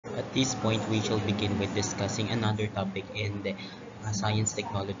this point, we shall begin with discussing another topic in the science,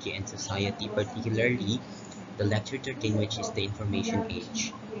 technology, and society, particularly the lecture 13, which is the information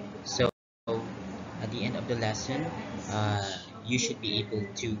age. So, at the end of the lesson, you should be able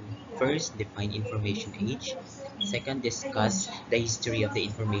to first define information age, second, discuss the history of the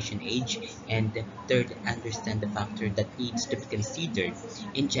information age, and third, understand the factor that needs to be considered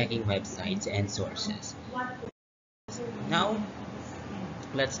in checking websites and sources. Now,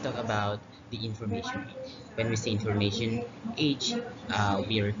 let's talk about the information age. When we say information age,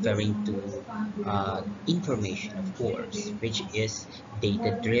 we are referring to information, of course, which is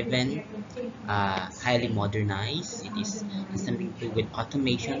data-driven, highly modernized. It is something to do with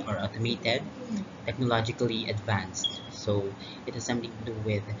automation or automated, technologically advanced. So it has something to do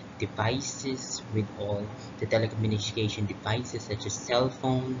with devices, with all the telecommunication devices such as cell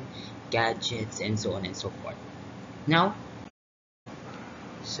phone, gadgets, and so on and so forth. Now,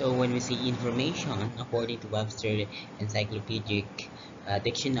 so when we say information, according to Webster Encyclopedic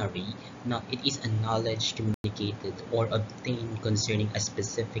Dictionary, now it is a knowledge communicated or obtained concerning a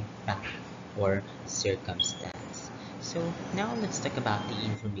specific fact or circumstance. So now let's talk about the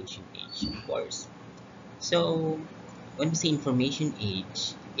information age, of course. So when we say information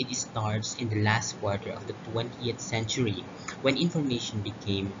age, it starts in the last quarter of the 20th century when information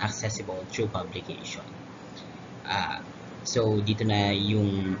became accessible through publication. Ah, so dito na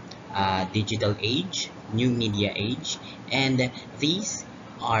yung digital age, new media age, and these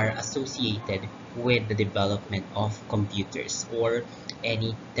are associated with the development of computers or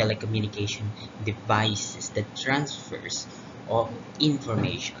any telecommunication devices that transfers of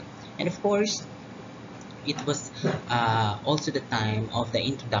information. And of course, it was also the time of the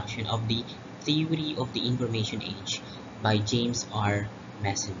introduction of the theory of the information age by James R.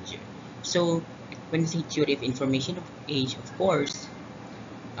 Messenger. So when we say theory of information of age, of course,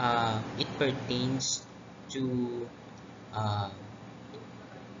 it pertains to uh,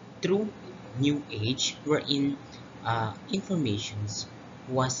 true new age wherein informations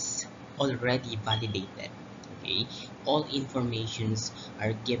was already validated. Okay, all informations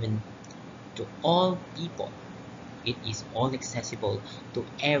are given to all people. It is all accessible to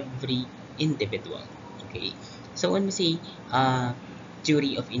every individual. Okay, so when we say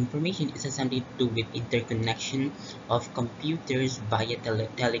theory of information, it has something to do with interconnection of computers via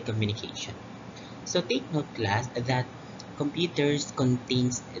telecommunication. So take note, class, that computers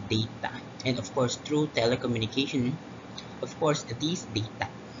contains data, and of course through telecommunication, of course this data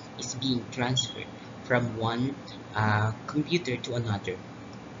is being transferred from one computer to another,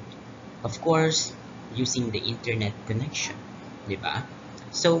 of course using the internet connection, di ba?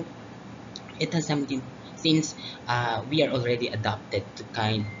 So it has something, since we are already adapted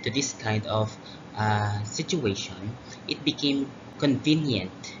to this kind of situation, it became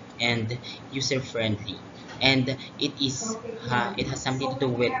convenient and user friendly, and it has something to do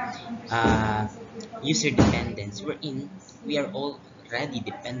with uh, user dependence, wherein we are already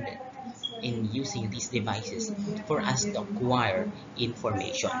dependent in using these devices for us to acquire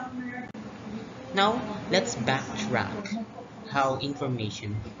information. Now, let's backtrack how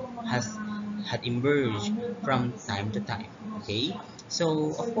information has had emerged from time to time. Okay,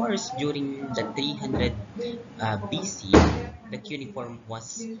 so of course, during the 300 BC, the cuneiform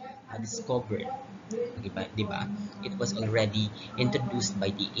was discovered. Diba? It was already introduced by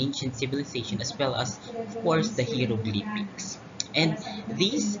the ancient civilization as well as, of course, the hieroglyphics. And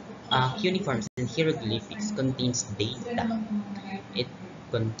these cuneiforms and hieroglyphics contains data. It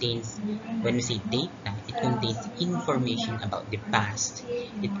contains, when we say data, it contains information about the past.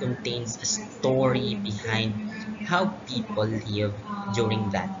 It contains a story behind how people lived during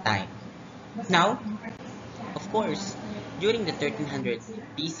that time. Now, of course, during the 1300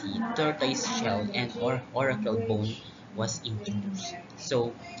 BC, tortoise shell and oracle bone was introduced.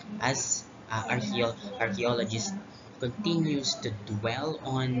 So, as archaeologists continues to dwell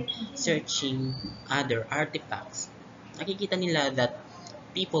on searching other artifacts, nakikita nila that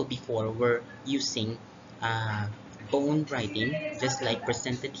people before were using uh, bone writing, just like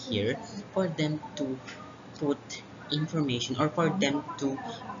presented here, for them to put information or for them to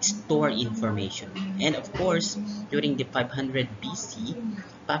store information. And of course, during the 500 BC,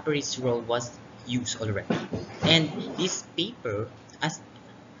 papyrus roll was used already. And this paper, as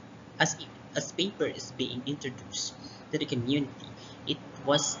as as paper is being introduced to the community, it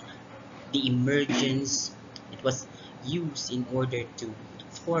was the emergence. It was used in order to,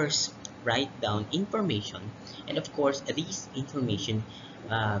 of course, write down information, and of course, these information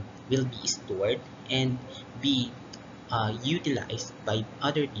will be stored and be utilized by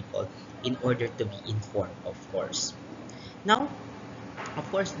other people in order to be informed, of course. Now,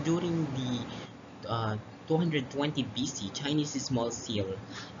 Of course, during the 220 BC, Chinese small seal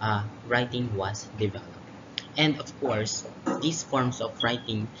writing was developed. And of course, these forms of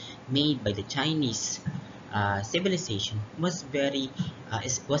writing made by the Chinese civilization was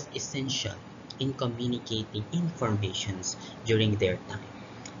essential in communicating informations during their time.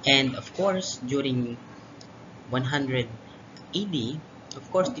 And of course, during 100 AD, of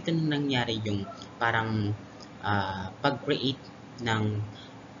course, dito na nangyari yung parang pag-create ng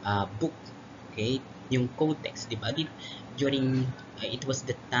book, okay? Yung codex, di ba? During it was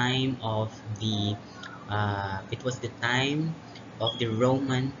the time of the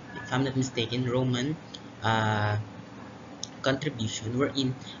Roman, if I'm not mistaken, Roman uh, contribution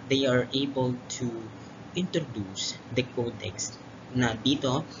wherein they are able to introduce the codex na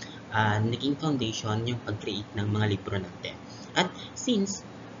dito naging foundation yung pag-create ng mga libro natin. At since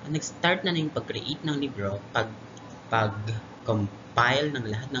nag-start na yung pag-create ng libro, pag-compile ng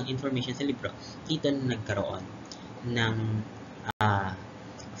lahat ng information sa libro, dito na nagkaroon ng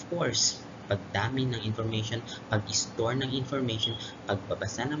of course, pagdami ng information, pag-store ng information,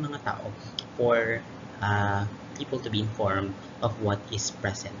 pagbabasa ng mga tao for people to be informed of what is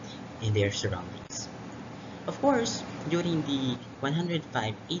present in their surroundings. Of course, during the 105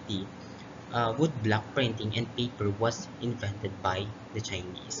 AD, wood block printing and paper was invented by the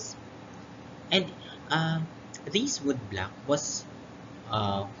Chinese. And this wood block was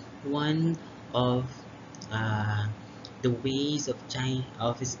one of the ways of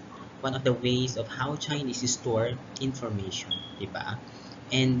one of the ways of how Chinese store information, diba?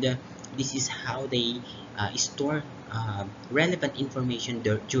 And this is how they store relevant information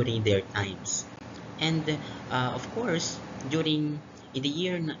during their times. And of course, in the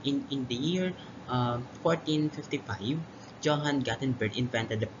year 1455, Johann Gutenberg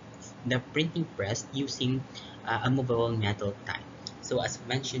invented the printing press using a movable metal type. So as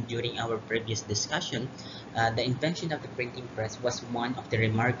mentioned during our previous discussion, the invention of the printing press was one of the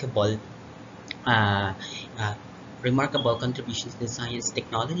uh, uh, remarkable contributions to science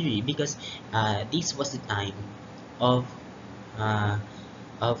technology, because this was the time of uh,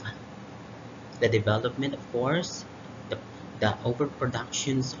 of the development, of course, the, the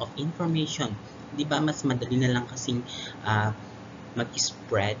overproductions of information. Di ba mas madali na lang kasing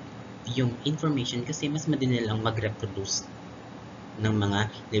mag-spread yung information kasi mas madali na lang mag-reproduce ng mga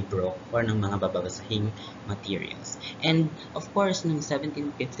libro or ng mga bababasahing materials. And of course, noong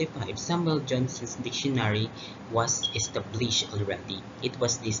 1755, Samuel Johnson's dictionary was established already. It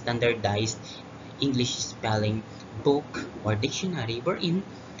was the standardized English spelling book or dictionary wherein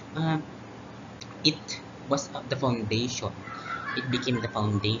it was the foundation. It became the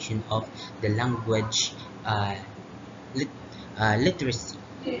foundation of the language literacy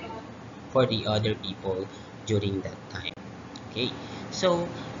for the other people during that time. Okay, so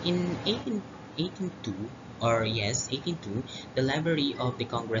in 1802, or yes, 1802, the Library of the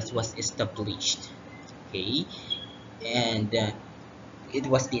Congress was established. Okay, and it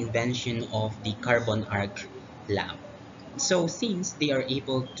was the invention of the carbon arc lamp. So since they are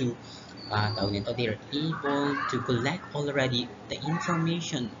able to they are able to collect already the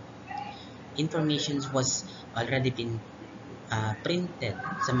information was already been printed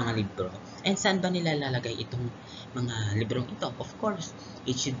sa mga libro. And saan ba nila lalagay itong mga librong ito? Of course,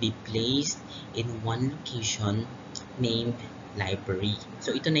 it should be placed in one location named library.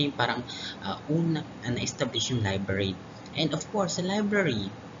 So ito na yung parang una na-establish yung library. And of course, sa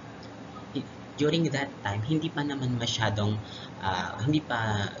library, during that time, hindi pa naman masyadong, hindi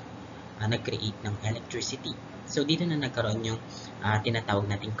pa nag-create ng electricity. So dito na nagkaroon yung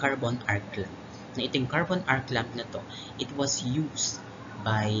tinatawag nating carbon arc lamp. Na itong carbon arc lamp na to, it was used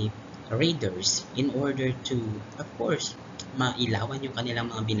by readers in order to, of course, mailawan yung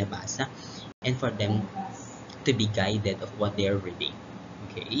kanilang mga binabasa and for them to be guided of what they are reading.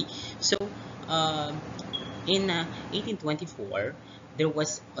 Okay, so in 1824, there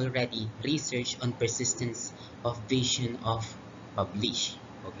was already research on persistence of vision of publish.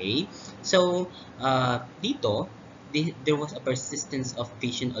 Okay, so dito, there was a persistence of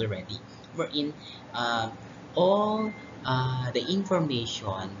vision already, wherein all the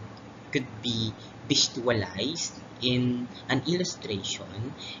information could be visualized in an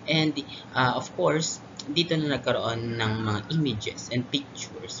illustration, and of course, dito na nagkaroon ng mga images and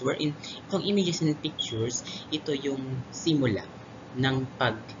pictures, wherein itong images and pictures, ito yung simula ng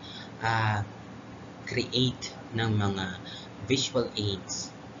pag-create ng mga visual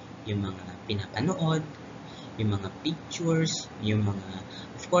aids, yung mga pinapanood, yung mga pictures, yung mga,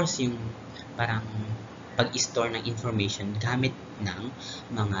 of course, yung parang pag-store ng information gamit ng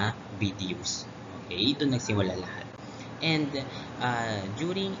mga videos. Okay, ito nagsimula lahat. And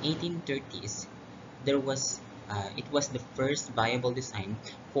during 1830s, there was it was the first viable design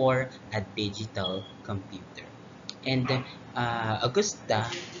for a digital computer. And Augusta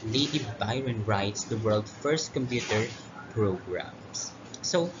Lady Byron writes the world's first computer programs.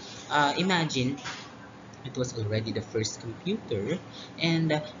 So imagine it was already the first computer,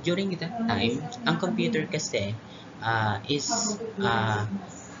 and during that time, ang computer kasi is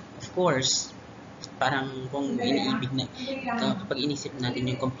of course parang kung iniibig na kapag inisip natin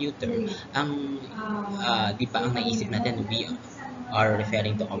yung computer, ang di ba ang naisip natin we are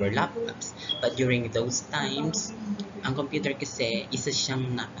referring to our laptops. But during those times, ang computer kasi isa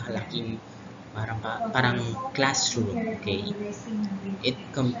siyang napakalaking parang classroom, okay? It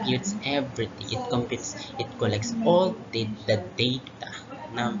computes everything. It collects all the data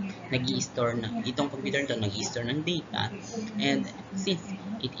na nag-i-store na itong computer to nag-i-store ng data, and since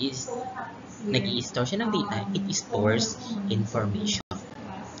it is nag-i-store siya ng data, it stores information.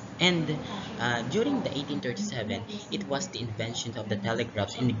 And during the 1837, it was the invention of the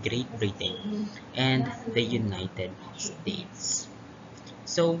telegraphs in Great Britain and the United States.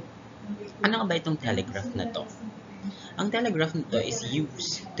 So, ano ba itong telegraph na to? Ang telegraph na to is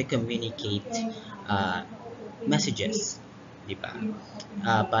used to communicate messages, di ba?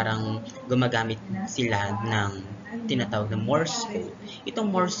 Parang gumagamit sila ng tinatawag na Morse code. Itong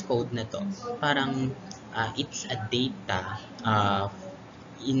Morse code na to, parang it's a data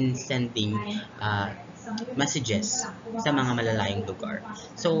in sending messages sa mga malalayong lugar.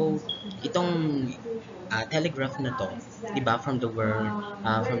 So, itong telegraph na to, 'di ba, from the word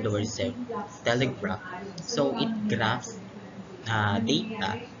itself, telegraph. So, it graphs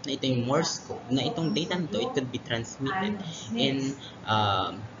data na ito yung Morse code, na itong data na to, it could be transmitted in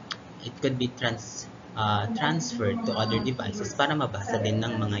it could be transferred to other devices para mabasa din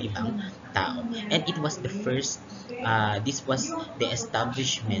ng mga ibang tao. And it was the first, this was the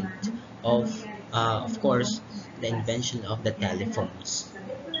establishment of course, the invention of the telephones,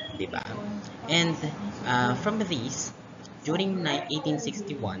 diba? And from these, during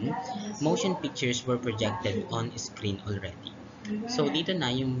 1861, motion pictures were projected on screen already. So dito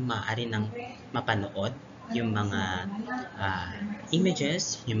na yung maaari ng mapanood yung mga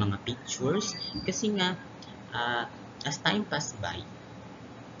images, yung mga pictures, kasi nga as time passed by,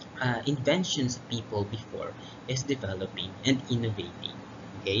 inventions of people before is developing and innovating.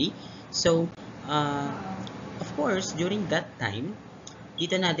 Okay? So, of course, during that time,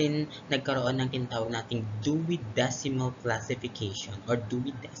 dito natin nagkaroon ng tinatawag nating Dewey Decimal Classification or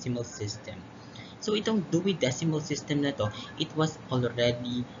Dewey Decimal System. So, itong Dewey Decimal System na to, it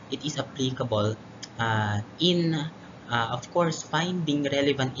is applicable in, of course, finding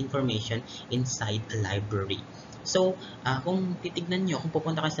relevant information inside a library. So, kung titignan nyo, kung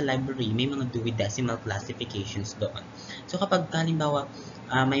pupunta ka sa library, may mga Dewey Decimal Classifications doon. So, kapag halimbawa,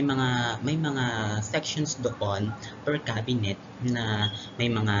 may mga sections doon per cabinet na may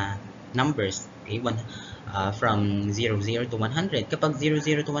mga numbers, okay, from 00 to 100. Kapag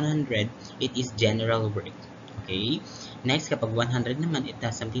 00 to 100, it is general work. Okay? Next, kapag 100 naman, it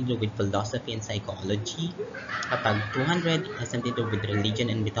has something to do with philosophy and psychology. Kapag 200, it has something to do with religion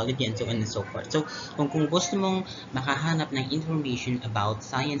and mythology, and so on and so forth. So, kung gusto mong makahanap ng information about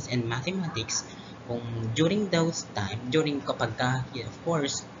science and mathematics, kung during those time, kapag of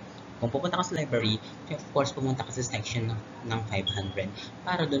course, kung pupunta ka sa library, of course, pumunta ka sa section ng 500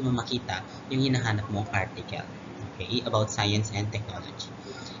 para doon mo makita yung hinahanap mong article, okay, about science and technology.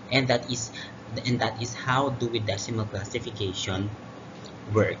 And that is how Dewey Decimal Classification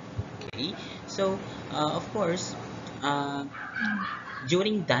work. Okay, so of course,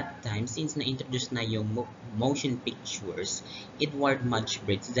 during that time, since na-introduce na yung motion pictures, Edward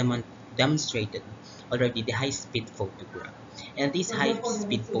Muybridge demonstrated already the high-speed photograph. And these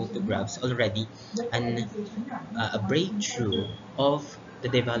high-speed photographs already a breakthrough of the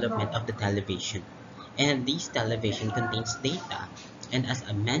development of the television. And this television contains data. And as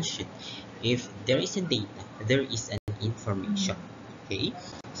I mentioned, if there is a data, there is an information. Okay?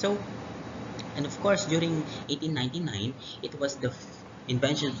 So, and of course, during 1899, it was the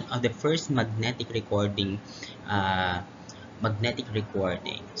invention of the first magnetic recording.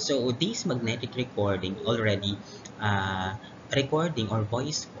 So this magnetic recording already recording or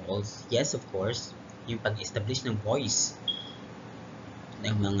voice calls, yes, of course, yung pag-establish ng voice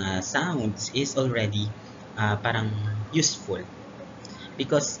ng mga sounds is already parang useful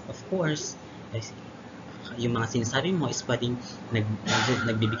because of course yung mga sinasabi mo is pwedeng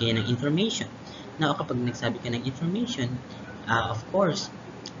nagbibigay ng information. Now, kapag nagsabi ka ng information, of course,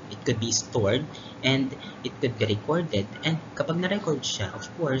 it could be stored and it could be recorded. And kapag na-record siya, of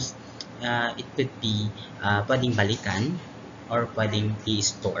course, it could be pwedeng balikan or pwedeng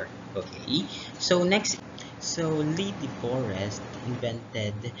i-store. Okay? So next, so Lee DeForest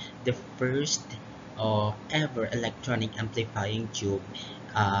invented the first ever electronic amplifying tube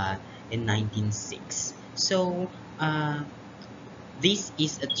uh, in 1906. So this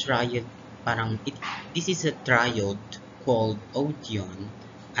is a triode, this is a triode called Odeon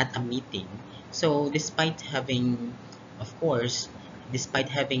at a meeting. So of course, despite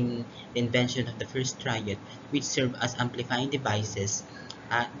having the invention of the first triode, which served as amplifying devices,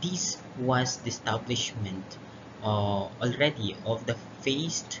 this was the establishment already of the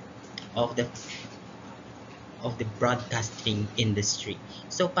face of the broadcasting industry.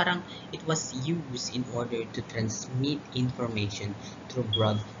 So parang it was used in order to transmit information through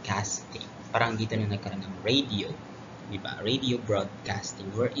broadcasting. Parang dito na nagkaroon ng radio, di ba? Radio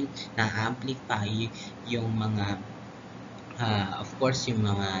broadcasting wherein na-amplify yung mga of course yung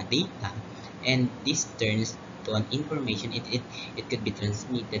mga data, and this turns to an information. It could be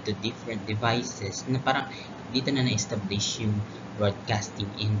transmitted to different devices na parang dito na na-establish yung broadcasting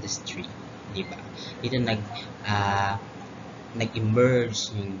industry, di ba? Dito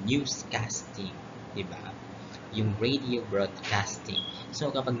nag-emerge yung newscasting, di ba? Yung radio broadcasting.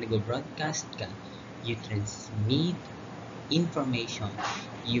 So kapag nag-broadcast ka, you transmit information,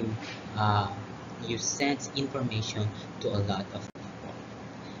 you you send information to a lot of people.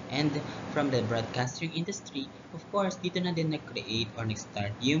 And from the broadcasting industry, of course, dito na din nag-create or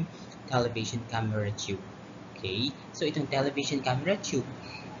nag-start yung television camera tube. Okay? So itong television camera tube,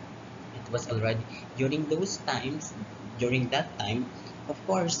 it was already during that time, of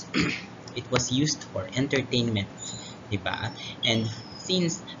course, it was used for entertainment, di ba? And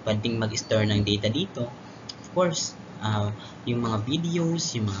since pwedeng mag-store ng data dito, of course, yung mga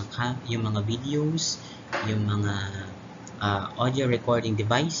videos, yung mga audio recording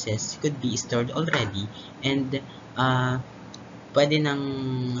devices could be stored already, and pwede nang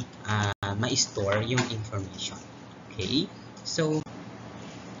ma-store yung information. Okay? So,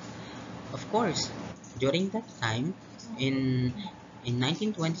 of course, during that time, in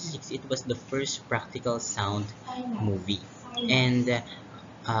 1926, it was the first practical sound movie. And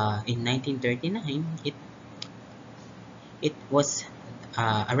in 1939, it was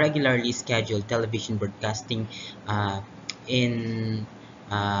a regularly scheduled television broadcasting in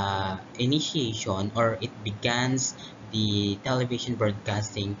initiation, or it begins the television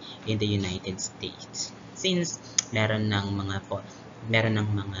broadcasting in the United States. Since meron ng mga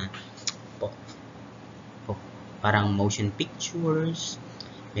parang motion pictures,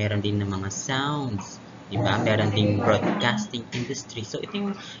 meron din ng mga sounds, di ba? Meron din broadcasting industry. So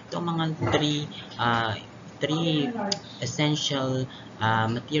itong mga three essential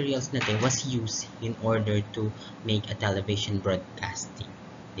materials na was used in order to make a television broadcasting,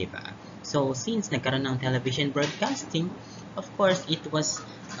 di ba? So since nagkaroon ng television broadcasting, of course it was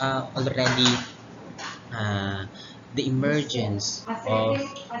already the emergence of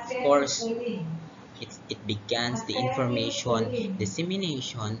course it begins the information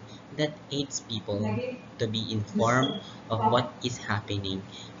dissemination that aids people to be informed of what is happening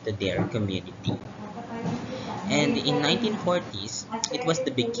to their community. And in 1940s, it was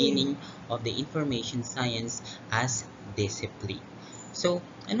the beginning of the information science as discipline. So,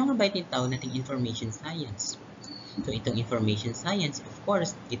 ano nga ba yung tawag nating information science? So, itong information science, of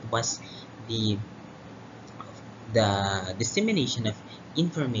course, it was the dissemination of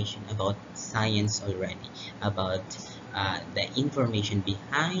information about science already, about the information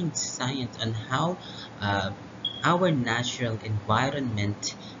behind science and how our natural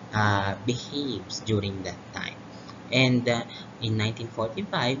environment behaves during that time. And in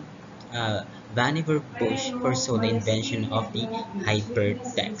 1945, Vannevar Bush foresaw the invention of the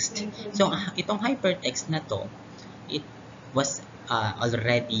hypertext. So itong hypertext na to, it was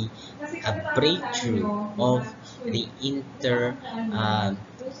already a breakthrough of the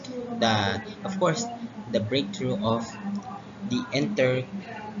of course the breakthrough of the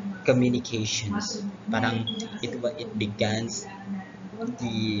intercommunications. Parang it begins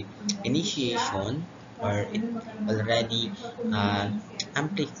the initiation, or it already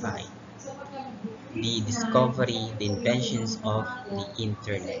amplified the discovery, the inventions of the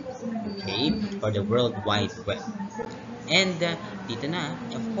internet, okay, or the World Wide Web. And dito na,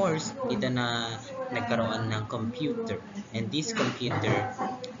 of course, dito na nagkaroon ng computer. And this computer,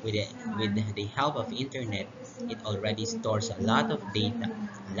 with the help of internet, it already stores a lot of data,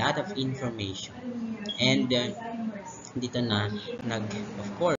 a lot of information. And dito na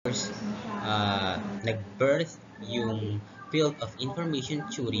of course, nag-birth yung field of information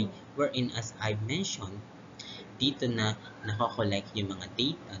theory, wherein, as I mentioned, dito na nako-collect yung mga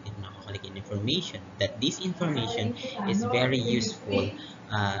data, dito nako-collect yung information. That this information is very useful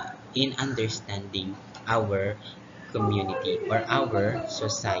in understanding our community or our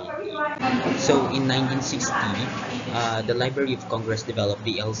society. So in 1960, the Library of Congress developed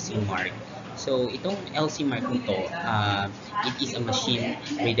the LC Mark. So itong LC Mark nito, it is a machine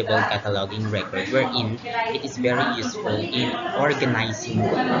readable cataloging record wherein it is very useful in organizing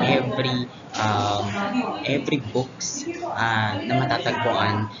um, every books na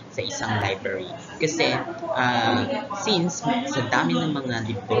matatagpuan sa isang library. Kasi since sa dami ng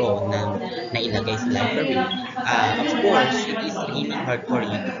mga libro na nailagay sa library, of course, it is really hard for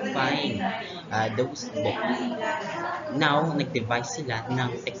you to find those books. Now, nag-devise sila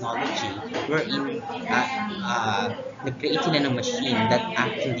ng technology wherein nag-create sila ng machine that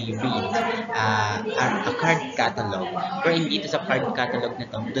actually read a card catalog. Wherein dito sa card catalog na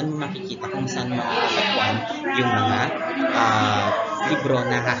to, doon mo makikita kung saan matatagpuan yung mga libro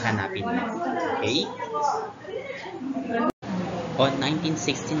na hahanapin mo. Okay? On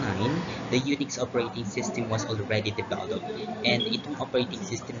 1969, the Unix operating system was already developed, and itong operating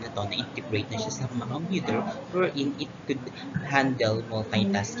system na to na-integrate na siya sa mga computer wherein it could handle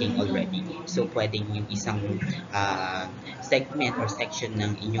multitasking already. So, pwedeng yung isang segment or section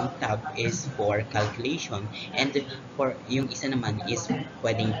ng inyong tab is for calculation, and for yung isa naman is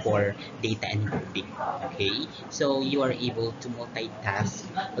pwedeng for data encoding. Okay? So, you are able to multitask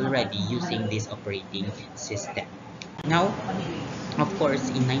already using this operating system. Now, of course,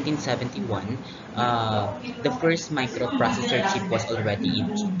 in 1971, the first microprocessor chip was already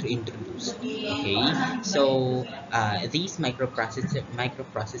introduced. Okay, so this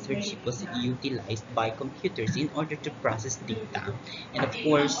microprocessor chip was utilized by computers in order to process data, and of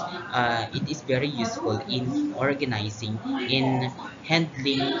course, it is very useful in organizing, in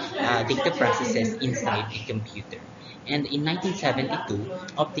handling data processes inside the computer. And in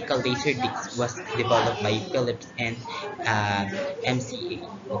 1972, optical laser disc was developed by Philips and MCA.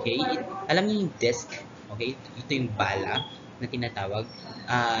 Okay? Alam niyo yung disc, okay? Ito yung bala na tinatawag.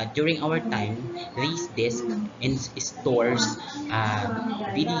 During our time, these disc stores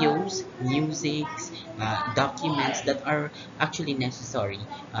videos, music, documents that are actually necessary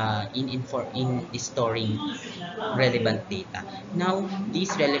in storing relevant data. Now,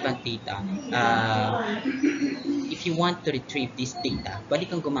 these relevant data, if you want to retrieve this data, pwede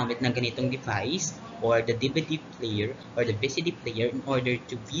kang gumamit ng ganitong device or the DVD player or the VCD player in order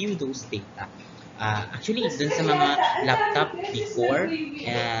to view those data. Actually, dun sa mga laptop before,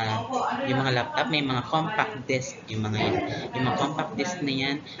 yung mga laptop may mga compact disc, yung mga compact disc na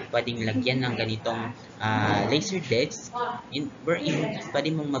yan, pwedeng lagyan ng ganitong laser disc wherein pwede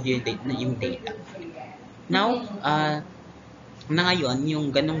mong ma-view yung data. Now, na ngayon,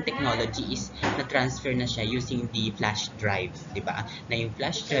 yung ganong technology is na-transfer na siya using the flash drive, di ba? Na yung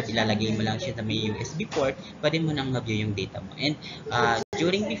flash drive, ilalagay mo lang siya sa may USB port, pwede mo nang ma-view yung data mo. And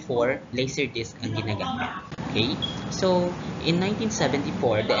during before, Laserdisc ang ginagamit. Okay? So, in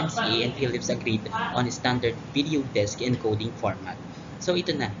 1974, the MCA and Philips agreed on a standard video disc encoding format. So,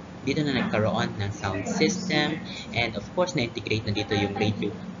 ito na. Dito na nagkaroon ng sound system, and of course, na-integrate na dito yung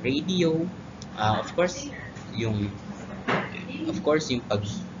radio, of course, yung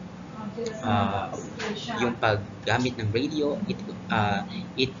yung paggamit ng radio,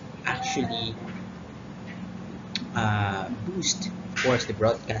 it actually boost, of course, the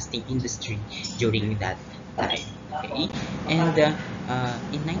broadcasting industry during that time. Okay, and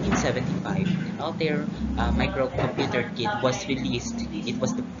in 1975, Altair microcomputer kit was released. It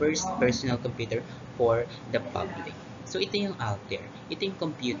was the first personal computer for the public. So ito yung Altair. Ito yung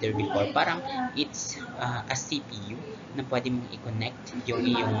computer before. Parang it's a CPU na pwede mong i-connect yung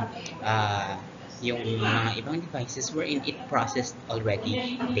yung mga ibang devices wherein it processed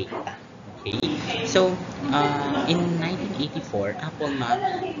already data. Okay? So, in 1984, Apple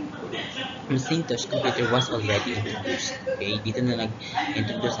Macintosh computer was already introduced. Okay? Dito na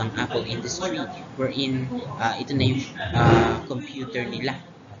nag-introduce ang Apple industry wherein ito na yung computer nila.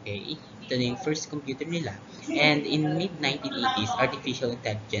 Okay? Ito na yung first computer nila. And in mid-1980s, artificial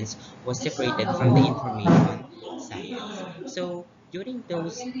intelligence was separated from the information science. So, during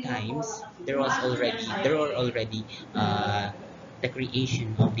those times, there were already the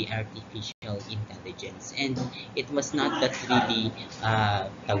creation of the artificial intelligence, and it was not that really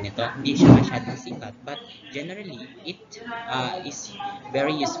hindi siya masyadong sikat, but generally it is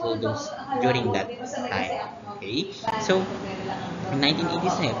very useful during that time. Okay, so in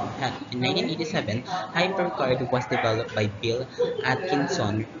 1987, HyperCard was developed by Bill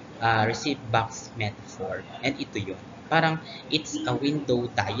Atkinson, received box metaphor, and ito yun. Parang it's a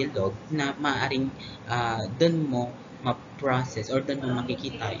window dialogue na maaaring doon mo ma-process or doon mo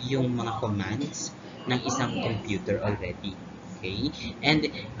makikita yung mga commands ng isang computer already. Okay? And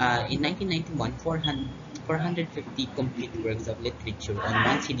in 1991, 450 complete works of literature on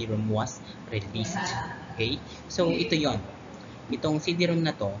one CD-ROM was released. Okay? So, ito yon. Itong CD-ROM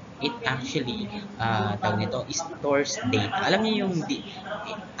na to, it actually, tawag nito, stores data. Alam niyo yung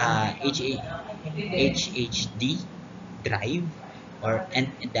HHD drive or and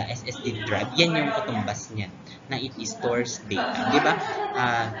the SSD drive, yan yung katumbas niyan na it stores data. Di ba?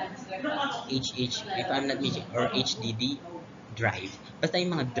 If I'm not mistaken, or HDD drive. Basta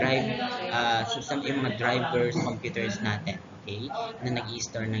yung mga drive, yung mga drivers, computers natin, okay, na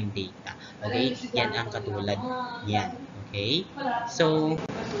nag-i-store ng data. Okay? Yan ang katulad yan. Okay? So,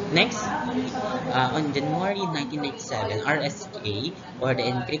 next, on January 1997, RSA, or the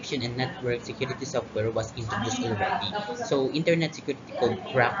Encryption and Network Security Software, was introduced already. So, Internet Security Code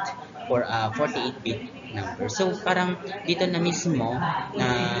cracked for a 48-bit number. So, parang dito na mismo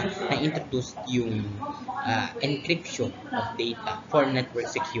na-introduce yung encryption of data for network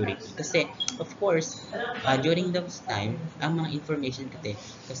security. Kasi, of course, during those time, ang mga information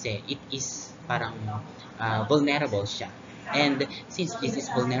kasi it is parang vulnerable siya. And since this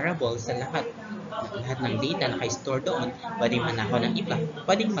is vulnerable sa lahat ng data naka-store doon, pwedeng manakaw ng iba,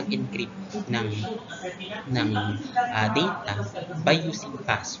 pwedeng mag-encrypt ng data by using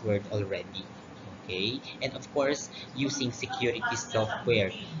password already. Okay? And of course, using security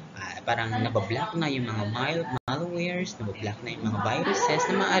software. Parang nabablock na yung mga malwares, nabablock na yung mga viruses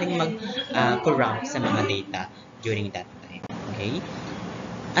na maaaring mag-corrupt sa mga data during that time. Okay?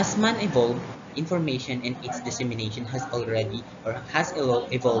 As man evolved, information and its dissemination has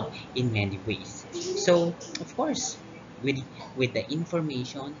evolved in many ways. So, of course, with the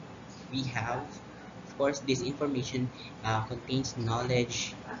information we have, of course, this information contains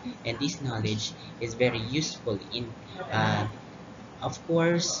knowledge, and this knowledge is very useful in, of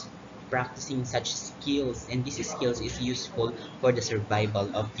course, practicing such skills, and these skills is useful for the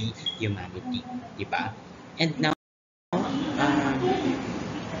survival of the humanity, diba? And now,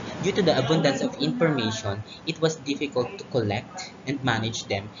 due to the abundance of information, it was difficult to collect and manage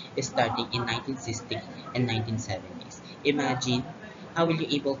them starting in 1960s and 1970s. Imagine, how will you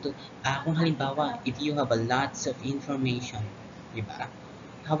able to, kung halimbawa, if you have a lots of information, di ba?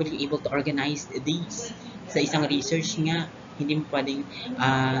 How will you able to organize these? Sa isang research nga, hindi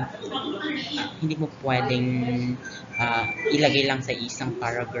mo pwedeng ilagay lang sa isang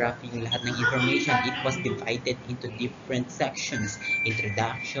paragraph yung lahat ng information. It was divided into different sections: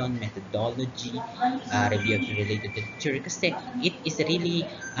 introduction, methodology, review of related literature. Kasi it is really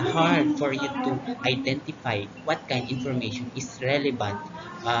hard for you to identify what kind of information is relevant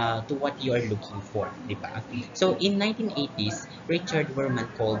to what you are looking for, di ba? So in 1980s, Richard Wurman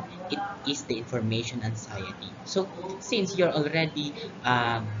called it is the information anxiety. So since you're already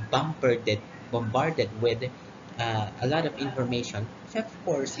bombarded with a lot of information, so of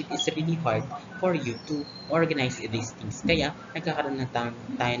course, it is really hard for you to organize these things. Kaya, nagkakaroon na tayo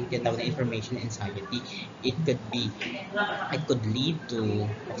ng information anxiety. It could lead to,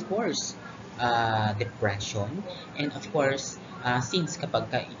 of course, depression. And of course, since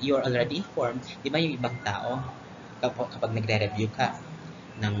kapag you're already informed, di ba yung ibang tao, kapag nagre-review ka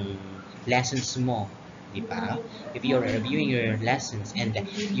ng lessons mo, di ba? If you're reviewing your lessons and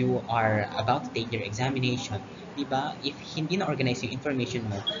you are about to take your examination, di ba? If hindi na organize yung information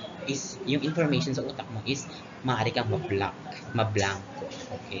mo, is yung information sa utak mo is maaari kang mablanko.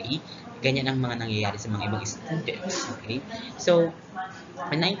 Okay? Ganyan ang mga nangyayari sa mga ibang students. Okay? So,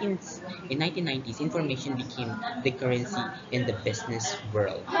 in 1990s, information became the currency in the business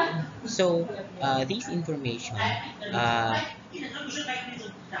world. So, this information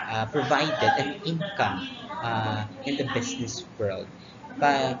provided an income in the business world.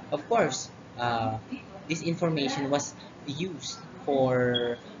 But of course, this information was used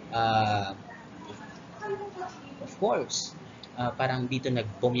for, of course, parang dito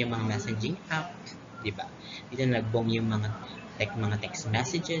nag-boom yung mga messaging app, di ba? Dito nag-boom yung mga text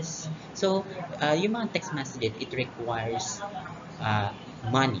messages. So, yung mga text messages, it requires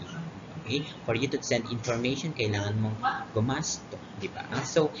money. Okay? For you to send information, kailangan mong gumasto, di ba?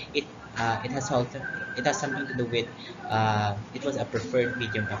 So, it has something to do with, it was a preferred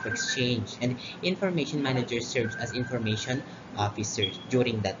medium of exchange, and information managers served as information officers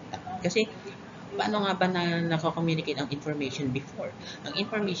during that time. Kasi, paano nga ba nako-communicate ang information before? Ang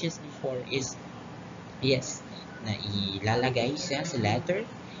information before is, yes, na ilalagay siya sa letter,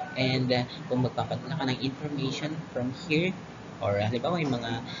 and kung magpapadala ka ng information from here Or halimbawa, yung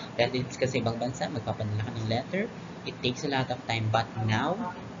mga relatives ka sa ibang bansa, magpapadala ka ng letter, it takes a lot of time. But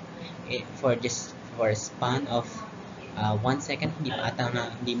now, for a span of 1 second, hindi pa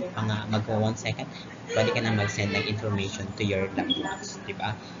nga mag 1 second, pwede ka na mag-send ng information to your loved ones, di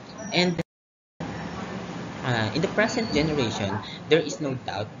ba? And in the present generation, there is no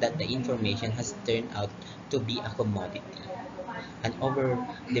doubt that the information has turned out to be a commodity, an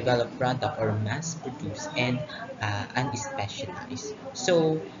overdeveloped product or mass-produced and unspecialized.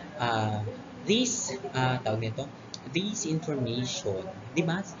 So, tawag nito, this information, di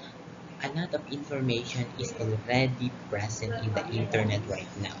ba? A lot of information is already present in the internet right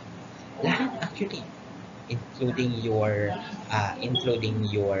now. Lahat actually, including your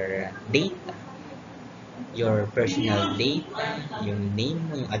data, your personal data, yung name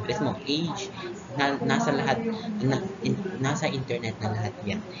mo, yung address mo, age, nasa lahat, nasa internet na lahat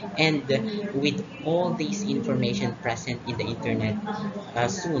yan. And with all these information present in the internet,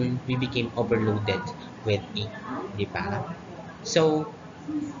 soon we became overloaded with it, di ba? So,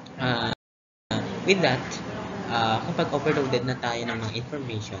 uh, with that, kapag overloaded na tayo ng mga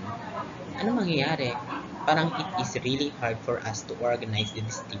information, ano mangyayari? Parang it is really hard for us to organize the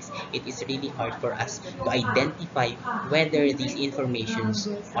things. It is really hard for us to identify whether these informations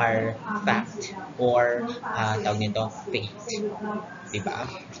are fact or tawag nito, fake. Diba?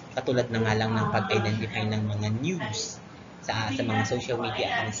 Katulad na nga lang ng pag-identify ng mga news sa mga social media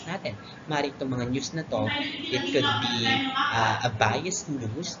accounts natin. Maaaring itong mga news na to, it could be a biased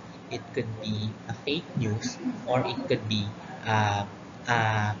news, it could be a fake news, or it could be a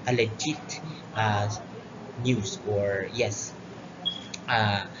legit news, or yes,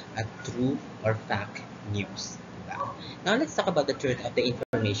 a true or fact news. Diba? Now let's talk about the truth of the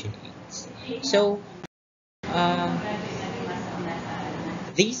information age. So, uh,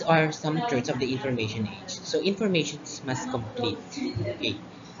 these are some truths of the information age. So information must complete. Okay.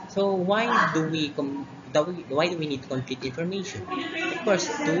 So why do we need to complete information? Of course,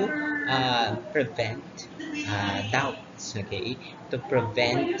 to prevent doubts. Okay, to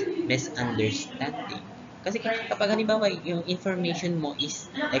prevent misunderstanding. Kasi kapag halimbawa yung information mo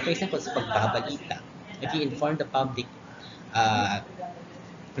is, like for example, sa pagbabalita, if you inform the public uh,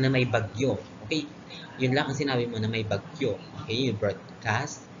 na may bagyo. Okay? Yun lang ang sinabi mo na may bagyo. Okay? You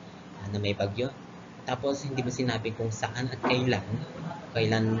broadcast na may bagyo. Tapos, hindi mo sinabi kung saan at kailan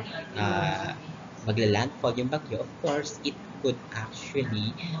magla-landfall yung bagyo. Of course, it could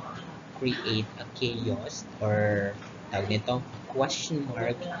actually create a chaos or tawag nito, question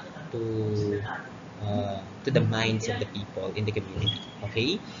mark to the minds of the people in the community.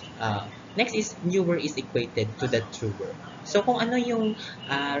 Okay? Next is newer is equated to the truer. So kung ano yung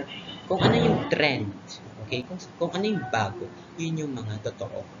trend, okay? Kung ano yung bago, yun yung mga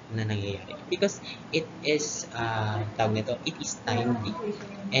totoo na nangyayari. Because it is tawag nito, it is timely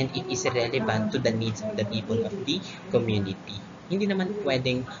and it is relevant to the needs of the people of the community. Hindi naman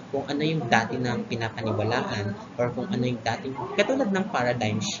pwedeng kung ano yung dati nang pinapaniwalaan or kung ano yung dating katulad ng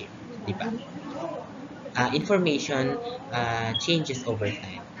paradigm shift, di ba? Information changes over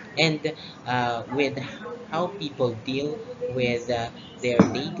time, and with how people deal with their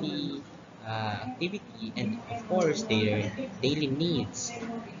daily activity and of course their daily needs,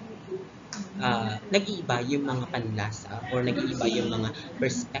 nag-iiba yung mga panlasa or nag-iiba yung mga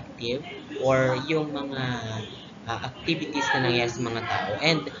perspective or yung mga activities na nangyayari sa mga tao.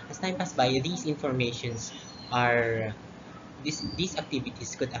 And as time passes by, these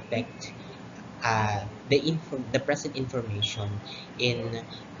activities could affect the present information in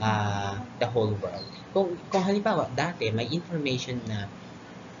the whole world. Kung halimbawa, dati may information na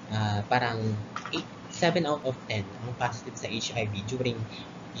parang 7 out of 10 ang positive sa HIV during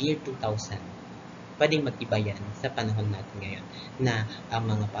year 2000. Pwedeng mag-iba yan sa panahon natin ngayon na ang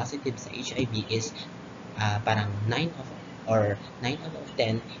mga positive sa HIV is parang 9 out of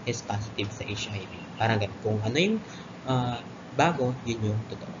 10 is positive sa HIV. Parang ganun. Kung ano yung bago, yun yung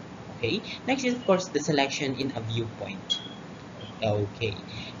totoo. Okay? Next is, of course, the selection in a viewpoint. Okay.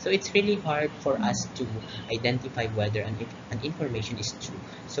 So it's really hard for us to identify whether an information is true.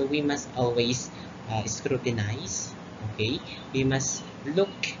 So we must always scrutinize. Okay? We must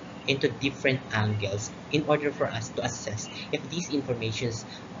look into different angles in order for us to assess if these informations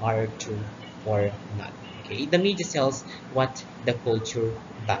are true or not. Okay? The media sells what the culture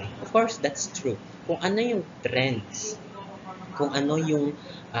buy. Of course, that's true. Kung ano yung trends, kung ano yung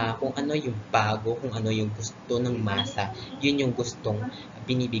bago, kung ano yung gusto ng masa, yun yung gustong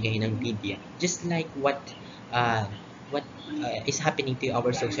binibigay ng media. Just like what is happening to our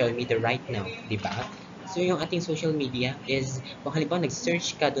social media right now, di ba? So yung ating social media is, kung halimbawa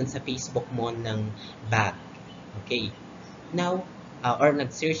nag-search ka dun sa Facebook mo ng bag, okay? Now, or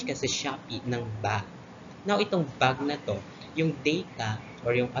nag-search ka sa Shopee ng bag. Now, itong bag na to, yung data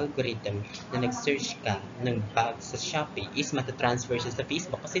or yung algorithm na nag-search ka ng bag sa Shopee is matatransfer siya sa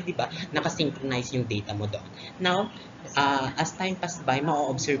Facebook kasi di ba nakasynchronize yung data mo doon. Now, as time pass by,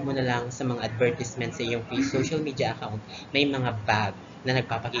 ma-observe mo na lang sa mga advertisements sa iyong social media account, may mga bag na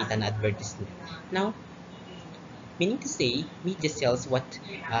nagpapakita na advertisement. Now, meaning to say, media sells what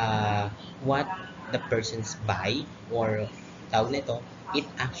the persons buy or tawag nito, it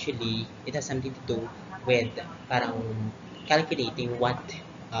has something to do with parang calculating what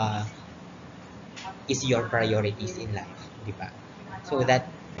uh, is your priorities in life, di ba? So that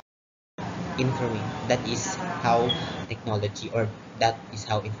is how technology or that is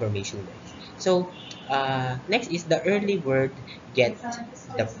how information works. So next is the early word get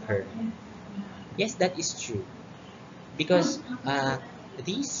the pearl. Yes, that is true. Because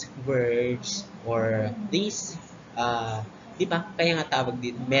these words or these di ba kaya nga tawag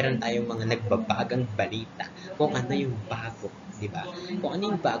din meron tayong mga nagbabagang balita kung ano yung bago, di ba? Kung ano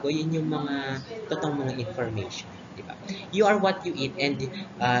yung bago, yun yung mga totoong mga information, di ba? You are what you eat, and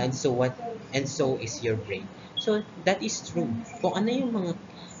so is your brain. So that is true. Kung ano yung mga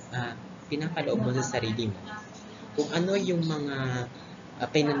uh, pinapaloob mo sa sarili mo, kung ano yung mga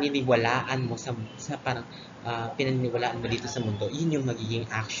pinaniniwalaan mo sa parang pinaniniwalaan mo dito sa mundo, yun yung magiging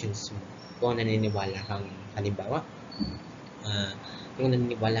actions mo. Kung naniniwala kang, halimbawa, uh, kung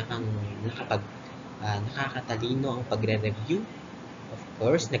naniniwala kang nakakatalino ang pagre-review, of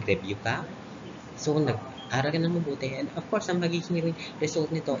course, nag-review ka. So, nag-aral ka ng mabuti. And of course, ang magiging result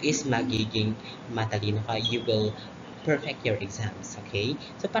nito is magiging matalino ka. You will perfect your exams. Okay?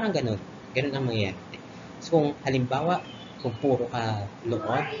 So, parang ganun. Ganun ang mangyayari. So, kung halimbawa, kung puro ka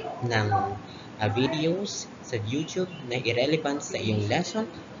nood ng videos sa YouTube na irrelevant sa iyong lesson,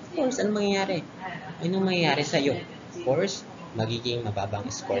 of course, anong mangyayari? Anong mangyayari sa iyo? Of course, magiging mababang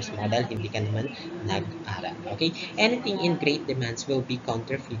scores mo dahil hindi ka naman nag-aral. Okay? Anything in great demands will be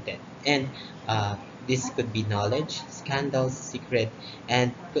counterfeited. And this could be knowledge, scandals, secret,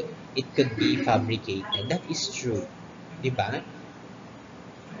 and it could be fabricated. That is true. Diba?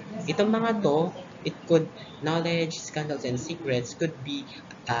 Itong mga to, knowledge, scandals, and secrets could be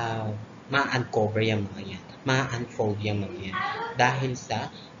ma-uncover yung mga yan. Ma-unfold yung mga yan. Dahil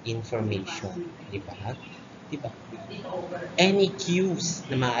sa information. Diba? Diba? Any cues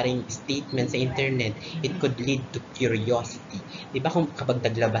na maaaring statement sa internet, it could lead to curiosity. Diba kung kapag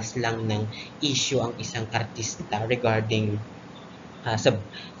naglabas lang ng issue ang isang artista regarding sa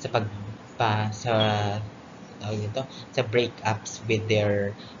pag sa tawag nito, sa breakups with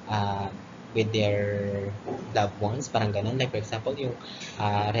their loved ones, parang ganun. Like for example, yung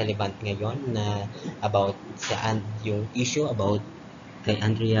relevant ngayon na about yung issue about kay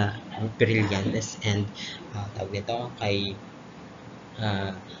Andrea Brillantes and tawag nito kay uh,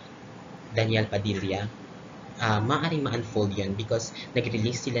 Daniel Padilla. Maaaring ma-unfold yan because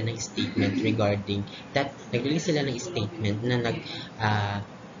nag-release sila ng statement regarding that, nag-release sila ng statement na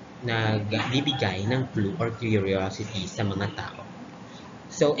nagbibigay ng clue or curiosity sa mga tao.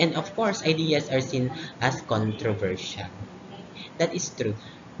 So, and of course, ideas are seen as controversial. That is true.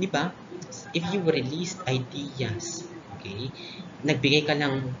 Di ba? If you release ideas, okay, nagbigay ka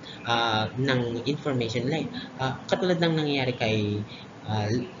lang ng information like katulad ng nangyayari kay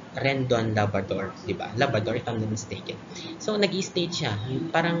Rendon Labrador, di ba? Labrador, if I'm not mistaken. So, nag-state siya.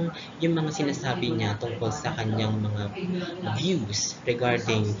 Parang yung mga sinasabi niya tungkol sa kanyang mga views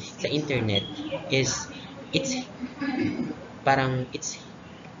regarding sa internet is, it's parang, it's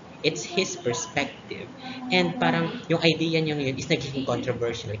his perspective. And parang yung idea niya ngayon is nagiging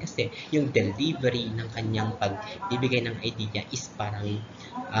controversial kasi yung delivery ng kanyang pagbibigay ng idea is parang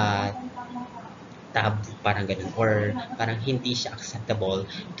taboo, parang ganun, or parang hindi siya acceptable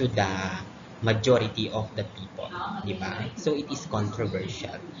to the majority of the people, di ba? So it is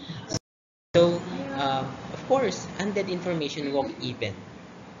controversial. So of course, undead information won't even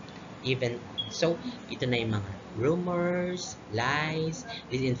so ito na yung mga rumors, lies,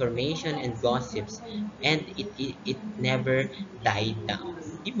 disinformation, and gossips, and it never died down,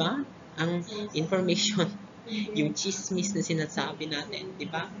 di ba? Ang information yung chismis na sinasabi natin, di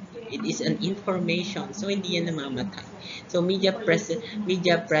ba? It is an information, so hindi yan namamatay. So media presence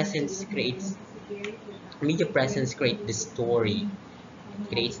creates the story,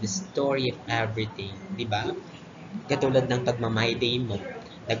 creates the story of everything, di ba? Katulad ng pagma-My Day mo.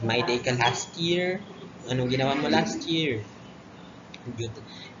 Nag-My Day ka last year, anong ginawa mo last year?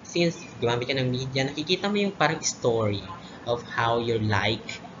 Since gumamit ka ng media, nakikita mo yung parang story of how your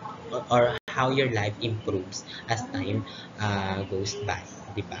life or how your life improves as time goes by,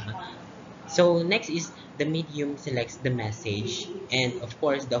 di ba? So next is the medium selects the message, and of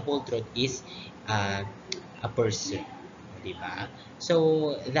course the whole truth is uh, a person, diba?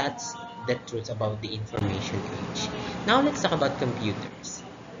 So that's the truth about the information age. Now let's talk about computers,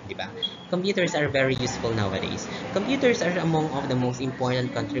 diba? Computers are very useful nowadays. Computers are among of the most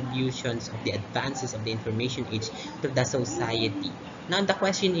important contributions of the advances of the information age to the society. Now the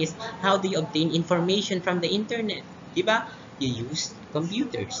question is, how do you obtain information from the internet? Diba? You use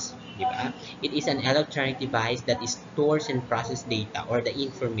computers. Diba? It is an electronic device that stores and processes data or the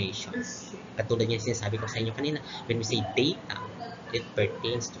information. Katulad yung sinasabi ko sa inyo kanina, when we say data, it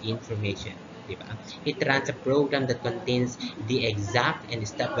pertains to information. Diba? It runs a program that contains the exact and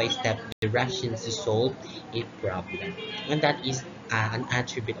step-by-step directions to solve a problem. And that is an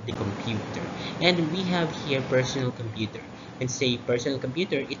attribute of the computer. And we have here personal computer. When say personal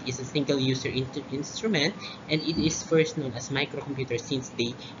computer, it is a single user instrument, and it is first known as microcomputer since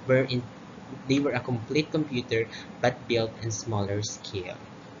they were a complete computer but built in smaller scale.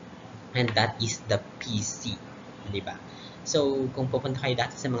 And that is the PC, di ba? So, kung pupunta kayo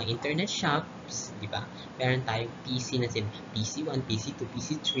dati sa mga internet shops, di ba? Meron tayong PC na sila, PC1, PC2,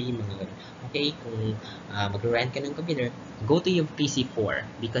 PC3, mga ganun. Okay, kung mag-rent ka ng computer, go to yung PC4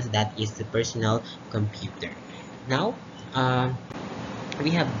 because that is the personal computer. Now,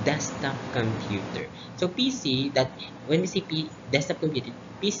 we have desktop computer. So PC that when we say desktop computer,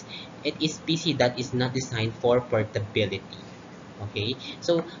 it is PC that is not designed for portability. Okay?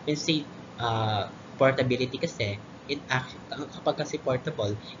 So when we say portability kasi, kapag kasi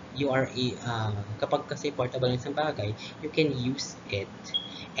portable, kapag kasi portable ng isang bagay, you can use it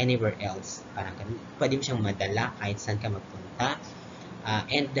anywhere else. Parang pwede mo siyang madala kahit saan ka magpunta.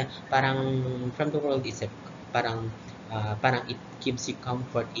 And parang from the world is parang it gives you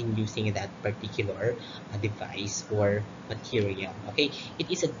comfort in using that particular device or material. Okay, it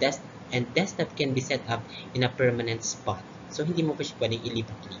is a desktop can be set up in a permanent spot. So hindi mo pa siya pwedeng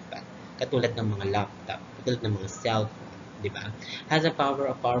ilipat-lipat. Katulad ng mga laptop, katulad ng mga cellphone, di ba? Has a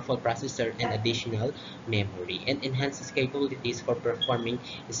powerful processor and additional memory and enhances capabilities for performing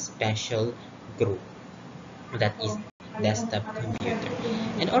special group. That is desktop computer.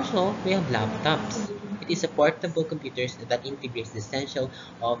 And also, we have laptops. It is a portable computers that integrates the essential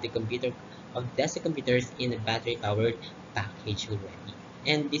of the desktop computers in a battery-powered package already.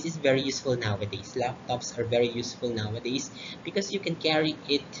 And this is very useful nowadays. Laptops are very useful nowadays because you can carry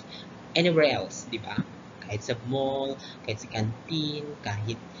it anywhere else, di ba? Kahit sa mall, kahit sa canteen,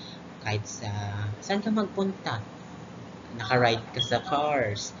 kahit sa saan ka magpunta. Naka-ride ka sa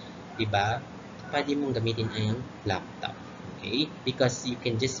cars, di ba? Pwede mong gamitin ang laptop. Okay? Because you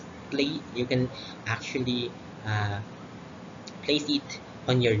can actually place it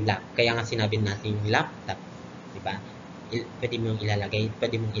on your lap. Kaya nga sinabi natin yung laptop, di ba? Pwede mong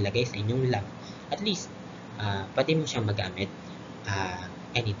ilagay sa inyong lap. At least, pwede mo siyang magamit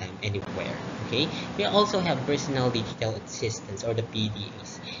anytime, anywhere. Okay? We also have personal digital assistants or the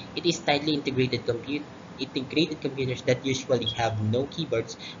PDAs. It is tightly integrated computers that usually have no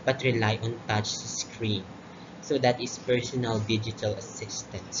keyboards but rely on touch screen. So that is personal digital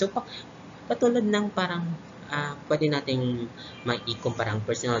assistant. So katulad ng parang pwede nating maikumpara ang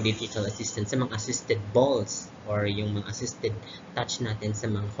personal digital assistant sa mga assisted balls or yung mga assisted touch natin sa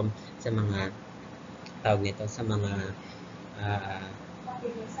mga tawag nito sa mga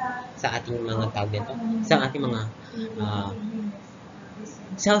sa ating mga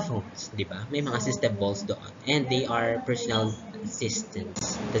cellphones, di ba? May mga assistive balls doon. And they are personal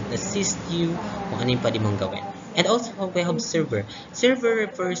assistants that assist you kung ano yung pwede mong gawin. And also, we have server. Server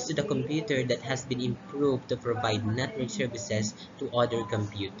refers to the computer that has been improved to provide network services to other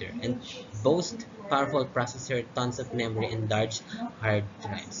computer and boast powerful processor, tons of memory, and large hard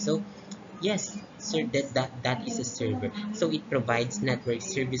drives. So, yes, sir, that is a server. So, it provides network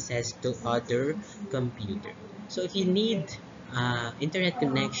services to other computer. So, if you need internet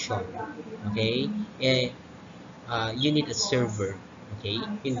connection, okay, you need a server, okay,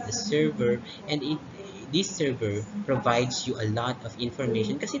 you need a server, and this server provides you a lot of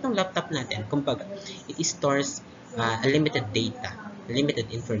information kasi itong laptop natin, kumbaga, it stores a limited data,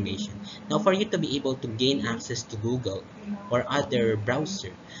 limited information. Now, for you to be able to gain access to Google or other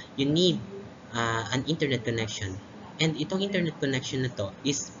browser, you need an internet connection. And itong internet connection na to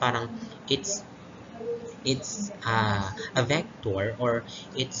is parang it's a vector or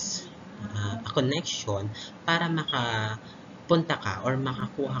it's a connection para makapunta ka or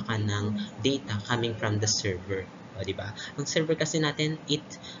makakuha ka ng data coming from the server. O, di ba? Ang server kasi natin, it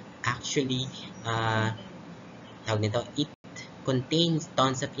actually, tawag nito, it contains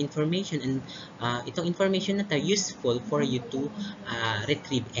tons of information, and itong information na to useful for you to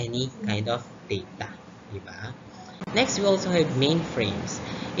retrieve any kind of data, diba? Next, we also have mainframes.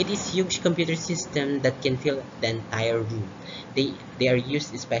 It is huge computer system that can fill the entire room. They are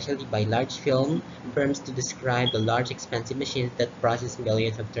used especially by large firms to describe the large expensive machines that process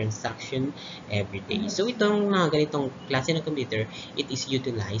millions of transactions every day. So itong mga ganitong klase ng computer, it is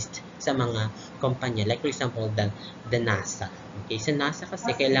utilized sa mga kumpanya. Like for example, the NASA. Okay, sa NASA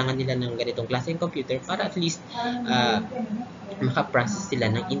kasi kailangan nila ng ganitong klase ng computer para at least makaprocess sila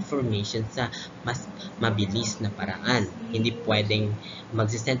ng information sa mas mabilis na paraan. Hindi pwedeng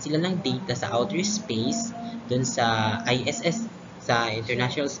mag-send sila ng data sa outer space dun sa ISS, sa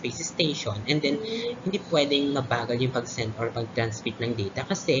International Space Station, and then hindi pwedeng mabagal yung pag-send or pag-transmit ng data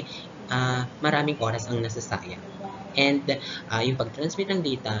kasi maraming oras ang nasasayang. And yung pag-transmit ng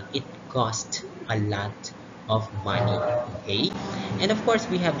data, it cost a lot of money. Okay? And of course,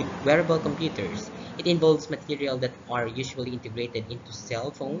 we have the wearable computers. It involves material that are usually integrated into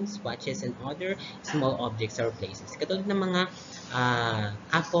cell phones, watches, and other small objects or places. Katulad ng mga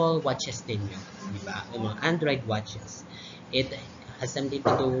Apple watches ninyo, di ba? Yung mga Android watches. It has something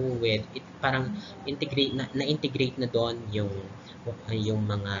to do with, it parang na-integrate na doon yung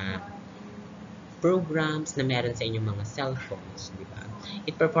mga programs na meron sa inyong mga cellphones, di ba?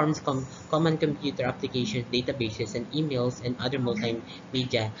 It performs common computer applications, databases, and emails, and other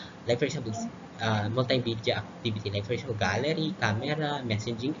multimedia, like for example, multimedia activity, like for example, gallery, camera,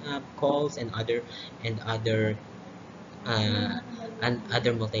 messaging app, calls, and other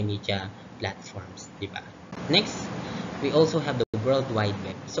multimedia platforms, di ba? Next, we also have the World Wide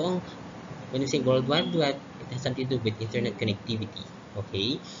Web. So, when we say World Wide Web, it has something to do with internet connectivity.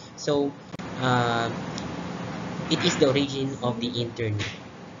 Okay? So, it is the origin of the internet.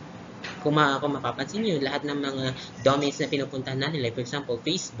 Kung mapapansin nyo, lahat ng mga domains na pinupuntahan natin, like for example,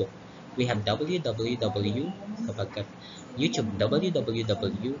 Facebook, we have www, kapag YouTube,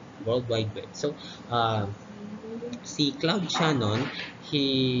 www, World Wide Web. So, si Claude Shannon,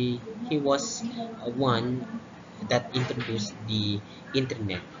 he was one that introduced the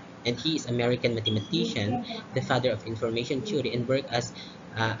internet, and he is American mathematician, the father of information theory, and worked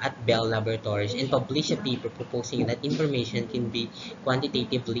at Bell Laboratories, and published a paper proposing that information can be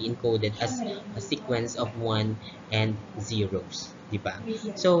quantitatively encoded as a sequence of 1 and zeros, diba?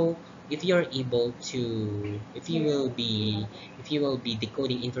 So if you will be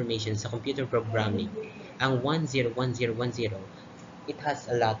decoding information sa computer programming, ang 101010, it has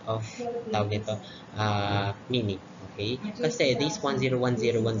a lot of meaning. Okay? Kasi this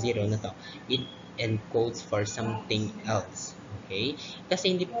 101010 na to, it encodes for something else. Okay?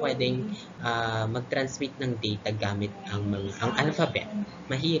 Kasi hindi pwedeng mag-transmit ng data gamit ang alphabet.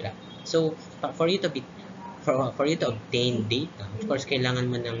 Mahirap. So, for you to obtain data, of course, kailangan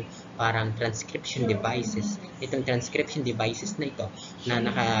mo ng parang transcription devices. Itong transcription devices na ito na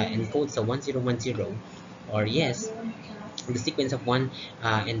naka-encode sa 1010, or yes, the sequence of 1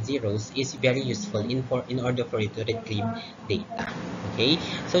 and zeros is very useful in order for you to retrieve data. Okay?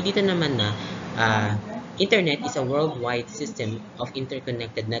 So dito naman na internet is a worldwide system of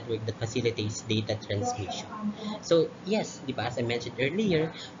interconnected network that facilitates data transmission. So yes, di ba, as I mentioned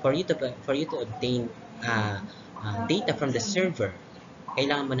earlier, for you to obtain data from the server,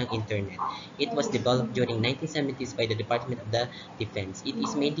 kailangan mo ng internet. It was developed during 1970s by the Department of the Defense. It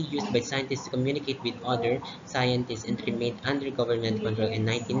is mainly used by scientists to communicate with other scientists and remained under government control in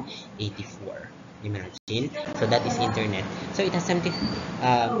 1984. Imagine. So that is internet. So it has something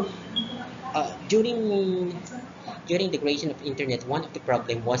during the creation of internet, one of the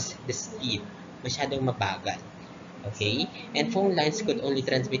problem was the speed. Masyadong mabagal. Okay? And phone lines could only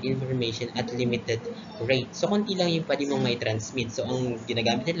transmit information at limited rate. So, konti lang yung pwede mong may transmit. So, ang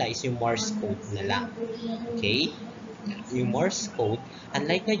ginagamit nila is yung Morse code na lang. Okay? Yung Morse code,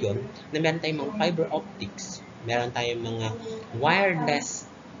 unlike ngayon, na meron tayong mga fiber optics, meron tayong mga wireless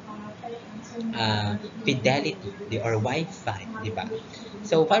fidelity or Wi-Fi, di ba?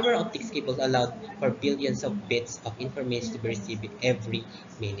 So, fiber optics cables allowed for billions of bits of information to be received every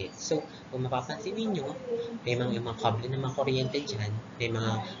minute. So, kung mapapansin ninyo, may mga kable na mga kuryente dyan, may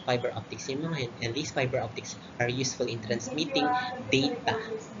mga fiber optics yung mga yan, and these fiber optics are useful in transmitting data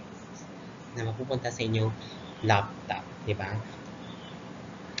na mapupunta sa inyong laptop, di ba?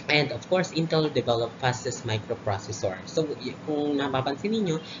 And of course, Intel developed fastest microprocessor. So, kung mapapansin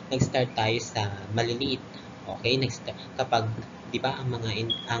niyo, nag-start tayo sa maliliit. Okay, kapag 'di ba ang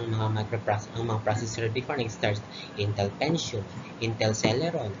mga processor before nag-start Intel Pentium, Intel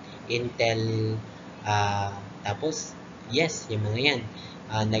Celeron, Intel tapos yung mga yan.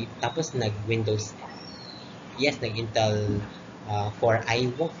 Tapos nag-Windows. Yes, nag-Intel Core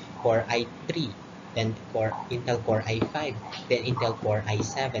i1, Core i3, then Intel Core i5, then Intel Core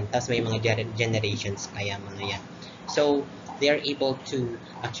i7. Tapos may mga generations kaya mga yan. So, they are able to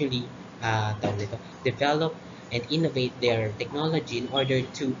actually develop and innovate their technology in order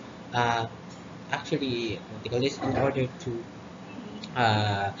to what they call this, in order to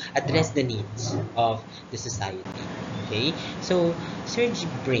address the needs of the society. Okay, so Serge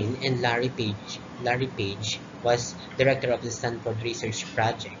Brin and Larry Page was director of the Stanford Research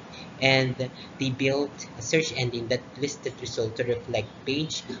Project, and they built a search engine that listed results to reflect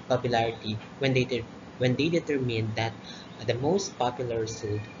page popularity when they determined that the most popular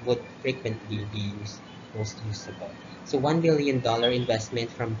result would frequently be most usable. So $1 billion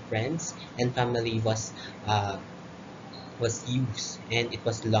investment from friends and family was used, and it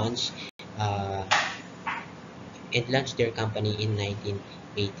was launched uh, and launched their company in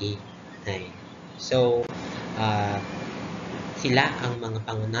 1989. So, uh, sila ang mga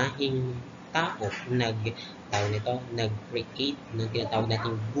pangunahing tao nag-create ng tinatawag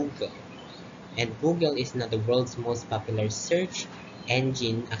nating Google. And Google is now the world's most popular search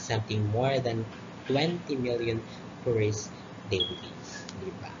engine, accepting more than 20 million queries daily.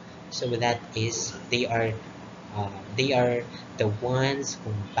 Diba? So that is, they are the ones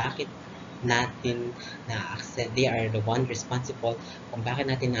kung bakit natin na-access, they are the one responsible kung bakit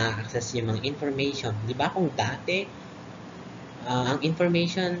natin na-access yung mga information. Di ba kung dati, ang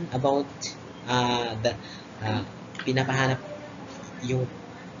information about the pinapahanap yung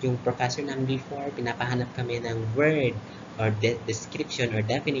professor namin before, pinapahanap kami ng word or description or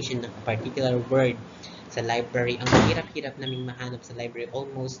definition ng a particular word sa library. Ang hirap-hirap naming mahanap sa library,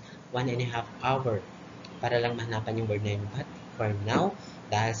 almost 1.5 hour para lang mahanapan yung word na yun. But for now,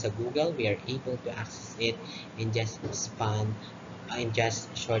 dahil sa Google, we are able to access it in just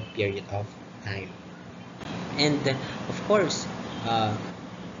short period of time. And of course,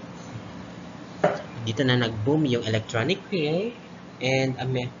 dito na nag-boom yung electronic mail, and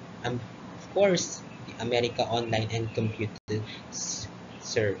of course, the America Online and Computer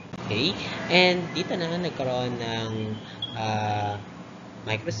Serve. Okay? And dito na nagkaroon ng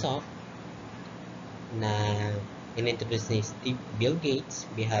Microsoft na in-introduce ni Bill Gates.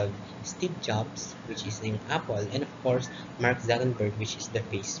 We have Steve Jobs, which is ng Apple, and of course, Mark Zuckerberg, which is the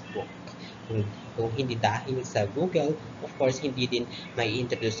Facebook. Kung hindi dahil sa Google, of course, hindi din may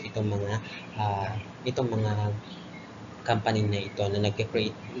introduce itong mga company na ito na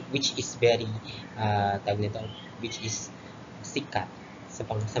nag-create, which is very which is sikat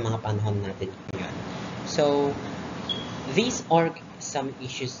sa mga panahon natin ngayon. So, these are some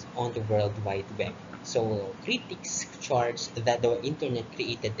issues on the World Wide Web. So, critics charge that the internet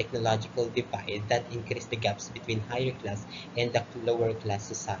created technological divide that increased the gaps between higher class and the lower class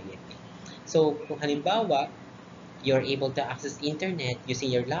society. So, kung halimbawa, you're able to access internet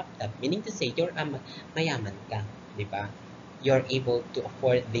using your laptop, meaning to say, you're mayaman ka, di ba? You're able to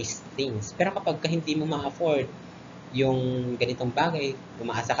afford these things. Pero kapag hindi mo ma-afford yung ganitong bagay,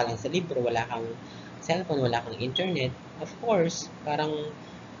 umaasa ka lang sa libro, wala kang cellphone, wala kang internet, of course, parang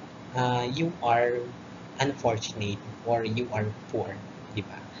you are unfortunate or you are poor, di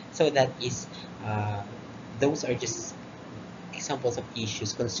ba? So that is, those are just examples of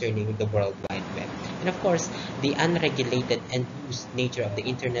issues concerning the World Wide Web. And of course, the unregulated and loose nature of the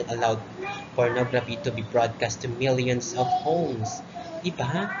internet allowed pornography to be broadcast to millions of homes.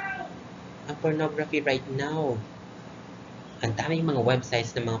 Diba? Ang pornography right now, ang daming mga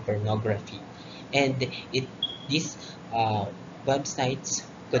websites ng mga pornography. And these websites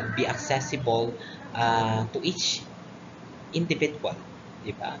could be accessible to each individual.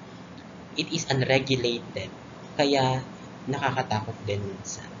 Diba? It is unregulated. Kaya nakakatakot din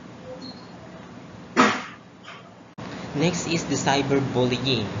minsan. Next is the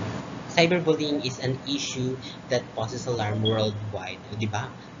cyberbullying. Cyberbullying is an issue that causes alarm worldwide. Di ba?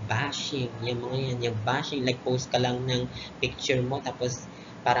 Bashing, yung mga yan, yung bashing, like post ka lang ng picture mo, tapos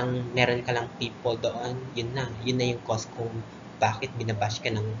parang meron ka lang people doon, yun na yung cause kung bakit binabash ka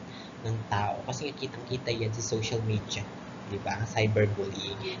ng tao. Kasi kitang-kita yan sa social media. Di ba?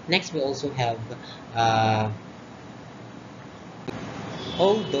 Cyberbullying. Next, we also have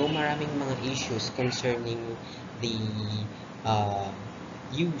although maraming mga issues concerning the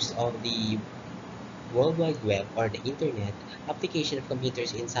use of the World Wide Web or the internet, application of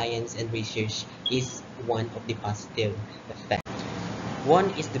computers in science and research is one of the positive effects.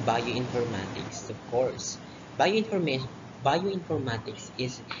 One is the bioinformatics, of course. Bioinformatics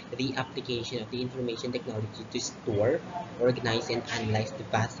is the application of the information technology to store, organize, and analyze the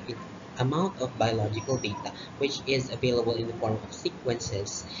vast amount of biological data which is available in the form of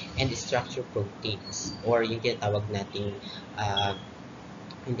sequences and structure proteins, or yung tinatawag nating uh,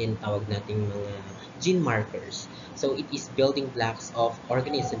 yung tinatawag nating mga gene markers. So it is building blocks of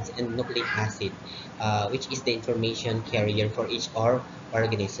organisms and nucleic acid, which is the information carrier for each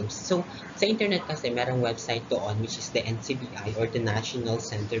organisms. So sa internet kasi merong website doon which is the NCBI, or the National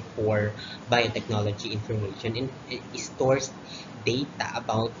Center for Biotechnology Information, and it stores data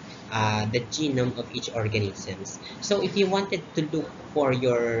about the genome of each organisms. So if you wanted to look for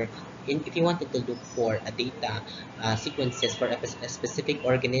if you wanted to look for a data sequences for a specific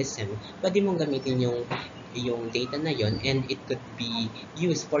organism, pwede mong gamitin yung data na yon, and it could be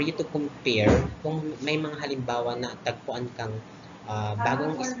used for you to compare kung may mga halimbawa na tagpuan kang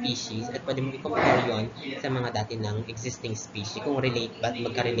bagong species, at pwede mo i-compare yon sa mga dati ng existing species kung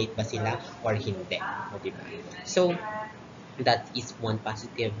magka-relate ba sila or hindi. O, diba? So, that is one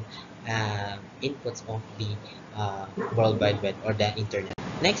positive inputs of the World Wide Web or the Internet.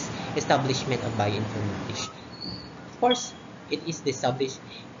 Next, establishment of bioinformatics. Of course, it is established.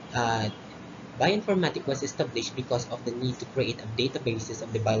 Bioinformatics was established because of the need to create a databases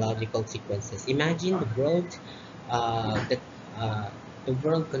of the biological sequences. Imagine that the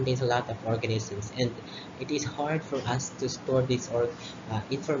world contains a lot of organisms, and it is hard for us to store this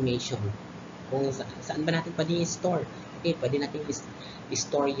information. Kung saan ba natin pwede i-store? Okay, pwede natin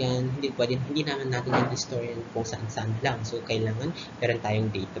i-store yan. Hindi naman natin yung i-store yan kung saan-saan lang. So, kailangan meron tayong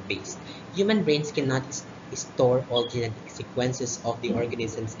database. Human brains cannot store all genetic sequences of the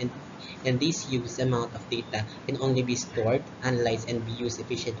organisms, and this huge amount of data can only be stored, analyzed, and be used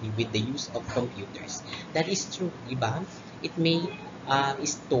efficiently with the use of computers. That is true, diba? It may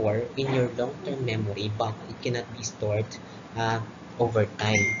store in your long-term memory, but it cannot be stored over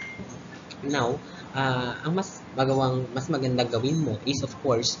time. Now, ang mas maganda gawin mo is, of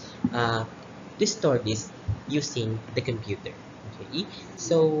course, to store this using the computer. Okay?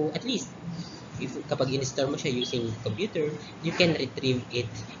 So, at least, kapag in-store mo siya using computer, you can retrieve it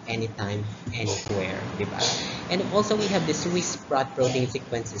anytime, anywhere, diba? And also, we have the Swiss Prot protein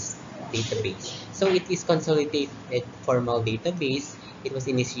sequences database. So, it is consolidated formal database. It was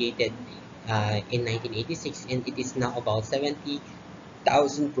initiated in 1986, and it is now about 70,000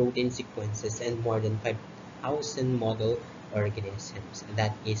 protein sequences and more than 5,000 model organisms.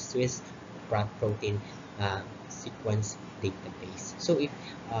 That is Swiss Prot protein sequence database. So if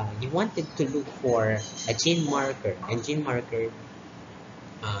you wanted to look for a gene marker, and gene marker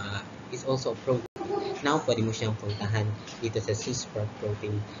is also a protein, now pwede mo siyang puntahan dito sa Swiss Prot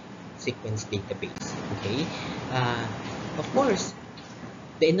protein sequence database. Okay? Of course,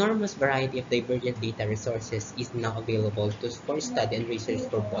 the enormous variety of divergent data resources is now available for study and research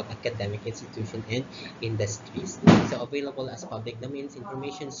for both academic institutions and industries. So, available as public domains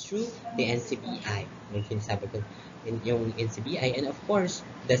information through the NCBI, yung NCBI, and of course,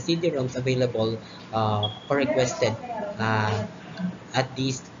 the CD-ROMs available or requested at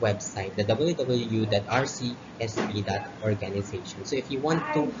this website, the www.rcsp.organization. So if you want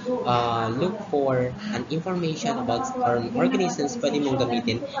to look for an information about our organisms, pwede mong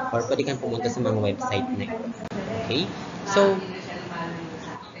gamitin or pwede kang pumunta sa mga website na ito. Okay? So,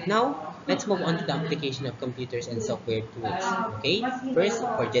 now, let's move on to the application of computers and software tools. Okay? First,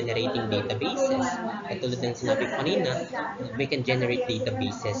 for generating databases. Katulad ng sinabi ko kanina, we can generate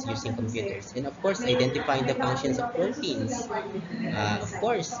databases using computers. And of course, identifying the functions of proteins. Of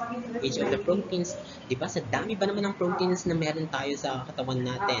course, each of the proteins, di ba, sa dami ba naman ng proteins na meron tayo sa katawan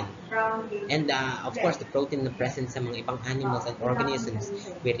natin? And of course, the protein na present sa mga ibang animals and organisms,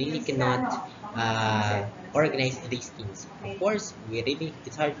 we really cannot organize these things. Of course,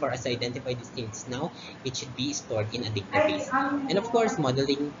 it's hard for us to identify these things. Now, it should be stored in a database. And of course,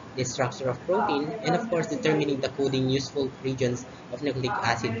 modeling the structure of protein, and of course, determining the coding useful regions of nucleic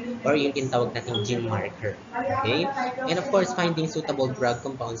acid, or yung tinatawag nating gene marker. Okay? And of course, finding suitable drug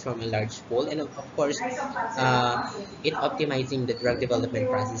compounds from a large pool, and of course, it optimizing the drug development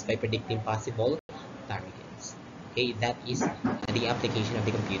process by predicting possible targets. Okay, that is the application of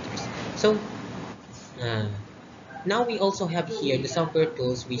the computers. So, now we also have here the software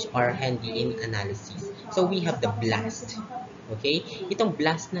tools which are handy in analysis. So we have the BLAST. Okay, itong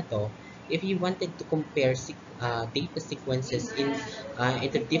BLAST na to, if you wanted to compare data sequences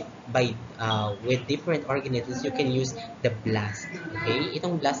with different organisms, you can use the BLAST. Okay,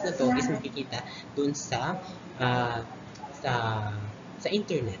 itong BLAST na to is makikita dun sa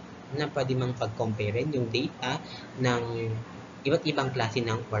internet, na pwede mang pag-compare yung data ng iba't ibang klase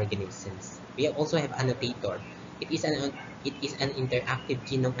ng organisms. We also have annotator. It is an interactive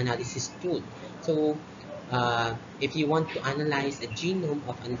genome analysis tool. So, if you want to analyze a genome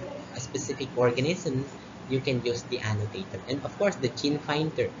of a specific organism, you can use the annotator. And of course, the gene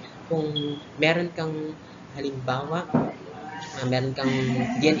finder. Kung meron kang, halimbawa, meron kang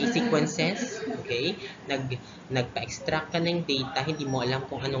DNA sequences, okay? Nagpa-extract ka ng data, hindi mo alam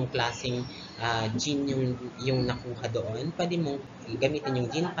kung anong klaseng gene yung nakuha doon. Pwede mong gamitin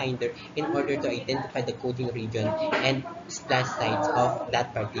yung gene finder in order to identify the coding region and splice sites of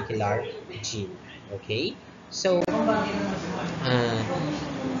that particular gene. Okay? So,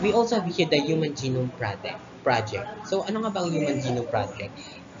 we also have here the Human Genome Project. So, ano nga ba ang Human Genome Project?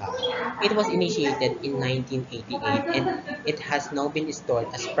 It was initiated in 1988 and it has now been stored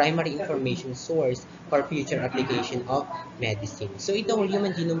as primary information source for future application of medicine. So, itong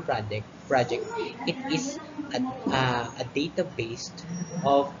Human Genome Project, it is a database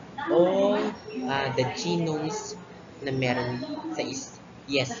of all the genomes na meron sa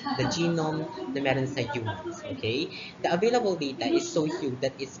the genome na meron sa humans, okay? The available data is so huge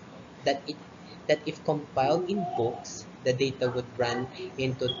that it that if compiled in books, the data would run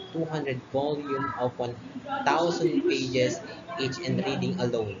into 200 volume of 1,000 pages each and reading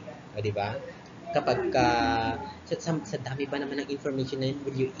alone. O, di ba? Kapag sa dami ba naman ng information na yun,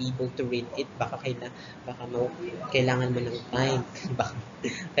 will you able to read it? Baka kailangan mo ng time. Baka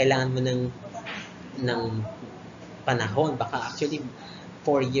kailangan mo ng panahon. Baka actually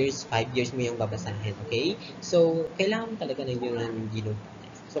 4 years, 5 years mo yung babasahin, okay? So, kailangan talaga ng human genome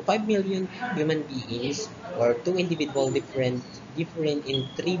project. So, 5 million human beings or 2 individual different in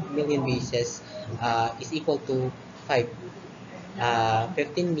 3 million bases is equal to 15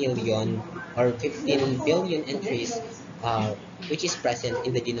 million or 15 billion entries which is present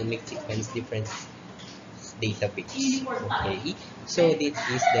in the genomic sequence difference database. Okay, so this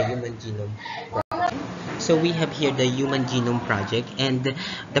is the human genome project. So we have here the Human Genome Project, and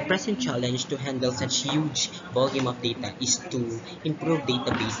the present challenge to handle such huge volume of data is to improve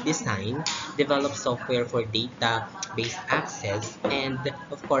database design, develop software for database access, and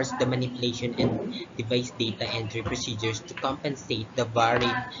of course the manipulation and device data entry procedures to compensate the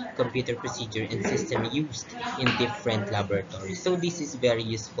varied computer procedure and system used in different laboratories. So this is very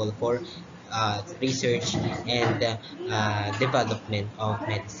useful for research and development of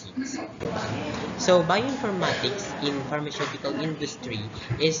medicines. So bioinformatics in pharmaceutical industry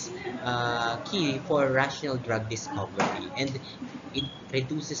is key for rational drug discovery, and it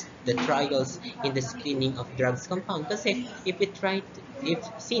reduces the trials in the screening of drugs compound. Kasi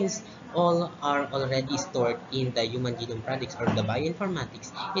since all are already stored in the human genome projects or the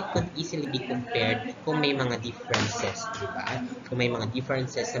bioinformatics, it could easily be compared kung may mga differences, di ba? Kung may mga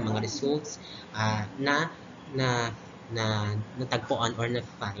differences sa mga results na natagpuan or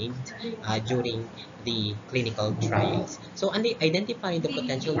na-find during the clinical trials. So, identifying the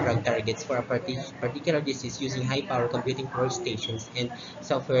potential drug targets for a particular disease using high-power computing workstations and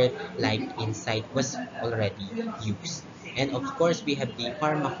software like Insight was already used. And of course, we have the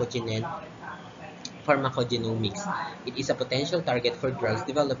pharmacogenomics. It is a potential target for drugs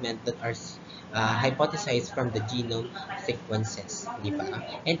development that are hypothesized from the genome sequences, di ba?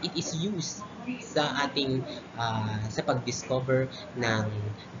 And it is used sa ating sa pag-discover ng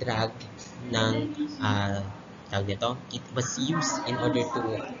drug ng tawag nito, it was used in order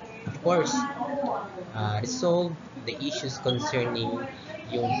to, of course, resolve the issues concerning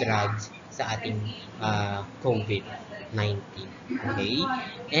yung drugs sa ating COVID-19. Okay?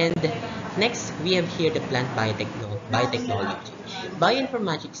 And next, we have here the plant biotechnology.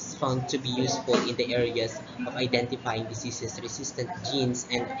 Bioinformatics is found to be useful in the areas of identifying diseases-resistant genes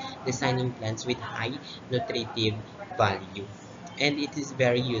and designing plants with high nutritive value. And it is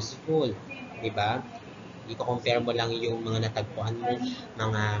very useful, di ba? I-compare mo lang yung mga natagpuan mo,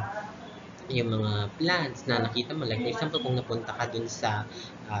 yung mga plants na nakita mo, like for example kung napunta ka dun sa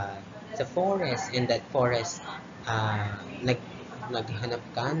forest, and that forest naghanap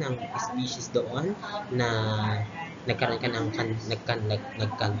ka ng species doon na nagkaroon ka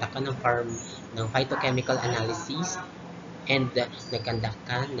nagkanta ka ng phytochemical analysis, and nagkanda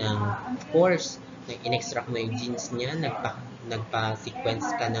ka ng, of course, in-extract mo yung genes niya, nagpa-sequence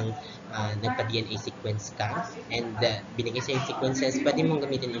ka nagpa-DNA sequence ka, and binigay sa yung sequences, pwede mong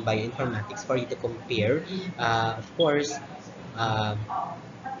gamitin ng bioinformatics for you to compare, of course,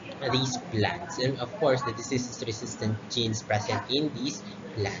 these plants, and of course, the disease-resistant genes present in these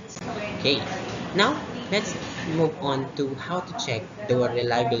plants. Okay, now let's move on to how to check the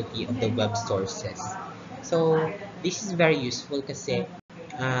reliability of the web sources. So, this is very useful kasi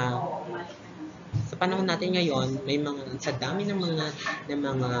sa panahon natin ngayon, may mga sa dami ng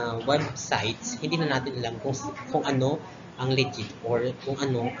mga websites, hindi na natin alam kung ano ang legit or kung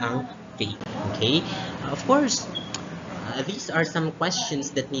ano ang fake. Okay? Of course, these are some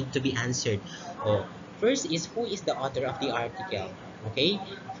questions that need to be answered. Oh, first is who is the author of the article? Okay?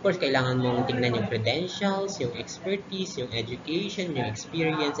 Of course, kailangan mong tignan yung credentials, yung expertise, yung education, yung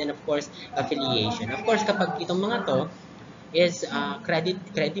experience, and of course, affiliation. Of course, kapag itong mga to is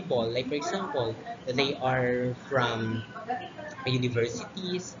credible, like for example, they are from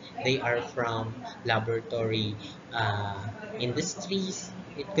universities, they are from laboratory industries,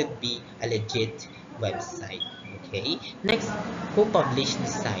 it could be a legit website. Okay? Next, who published the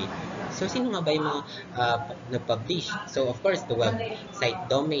site? So, sino nga ba yung mga nag-publish? So, of course, the website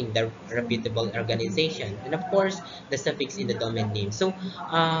domain, the reputable organization, and of course, the suffix in the domain name. So,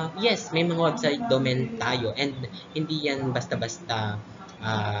 yes, may mga website domain tayo, and hindi yan basta-basta.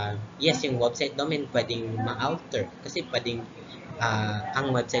 Yes, yung website domain pwedeng ma-alter kasi pwedeng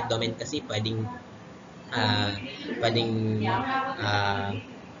ang website domain kasi pwedeng uh,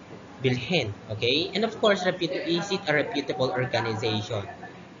 bilhin, okay? And of course, is it a reputable organization?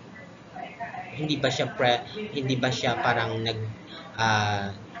 Hindi ba siya parang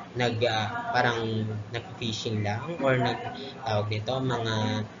parang nag-phishing lang or tawag nito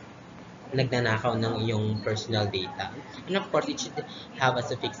mga nagnanakaw ng iyong personal data. And of course, it should have a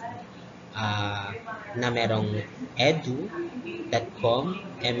suffix na merong edu.com,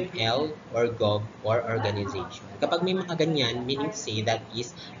 ml, or gov, or organization. Kapag may mga ganyan, meaning to say that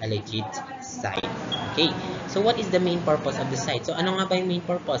is a legit site. Okay, so what is the main purpose of the site? So ano nga ba yung main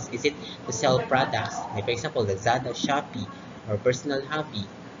purpose? Is it to sell products? Like for example, Lazada, Shopee, or personal hobby?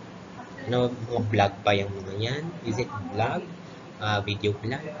 Ano, vlog ba yung mga yan? Is it vlog? Video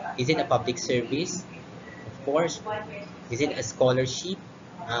blog? Is it a public service? Of course. Is it a scholarship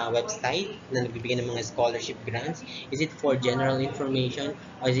website na nagbibigay ng mga scholarship grants? Is it for general information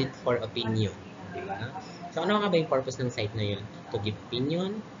or is it for opinion? Diba? So ano nga ba yung purpose ng site na yun? To give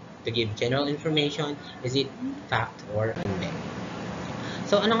opinion? To give general information? Is it fact or hindi?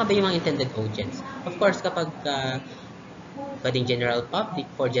 So ano nga ba yung mga intended audience? Of course, kapag pwedeng general public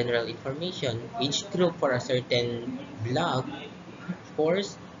for general information, age group for a certain blog, of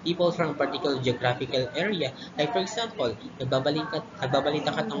course, people from a particular geographical area. Like for example, nagbabalita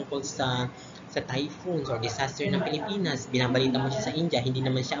ka tungkol sa typhoons or disaster ng Pilipinas, binabalita mo siya sa India, hindi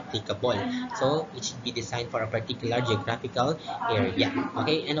naman siya applicable. So, it should be designed for a particular geographical area.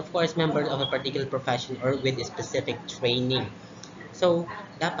 Okay? And of course, members of a particular profession or with a specific training. So,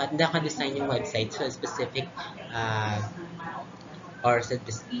 dapat naka-design yung website sa specific or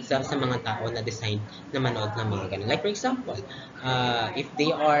sa mga tao na design na manood ng mga ganun. Like for example, if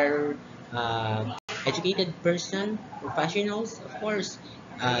they are educated person, professionals, of course,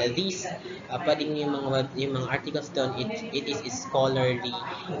 these pwedeng yung mga articles doon, it is scholarly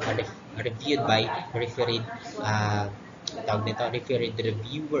reviewed by referred referred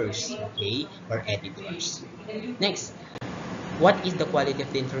reviewers, okay, or editors. Next, what is the quality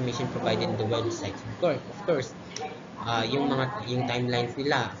of the information provided in the website? Of course, yung timelines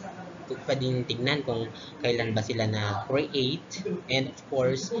nila, pwedeng tignan kung kailan ba sila na create, and of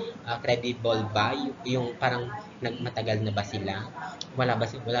course, credible ba yung parang matagal na ba sila, wala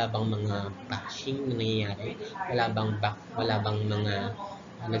bang mga bashing na nangyayari, wala bang mga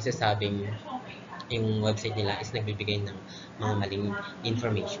nagsasabing yung website nila is nagbibigay ng mga maling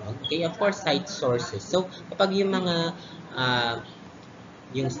information. Okay, of course, site sources. So kapag yung mga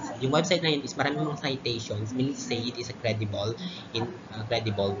yung website na yun is maraming mga citations, meaning to say it is a credible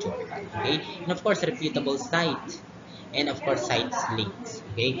journal. Okay? And of course, reputable site. And of course, sites links.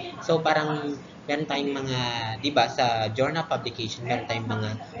 Okay? So parang meron tayong mga, di ba, sa journal publication, meron tayong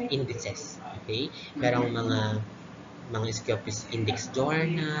mga indices. Okay? Merong mga Scopus Index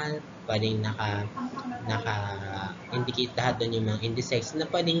Journal, pwedeng naka-indicate lahat doon yung mga indices na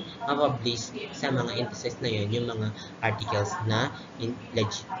pwedeng ma-publish sa mga indices na yun, yung mga articles na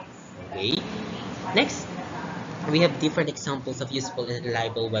legit. Okay? Next, we have different examples of useful and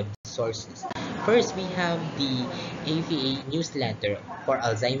reliable web sources. First, we have the AVA newsletter for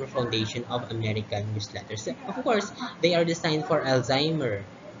Alzheimer Foundation of American newsletters. Of course, they are designed for Alzheimer's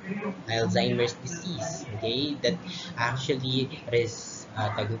disease, okay, that actually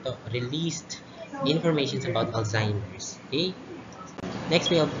released information about Alzheimer's. Okay. Next,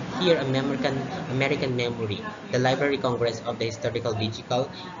 we have here American Memory, the Library Congress of the Historical Digital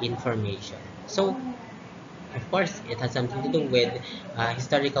Information. So, of course, it has something to do with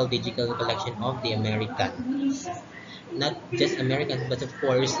historical digital collection of the Americans. Not just Americans, but of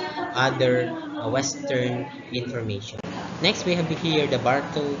course, other Western information. Next, we have here the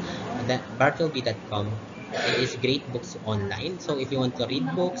bartleby.com. It is great books online. So if you want to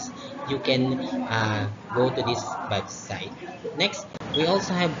read books, you can go to this website. Next, we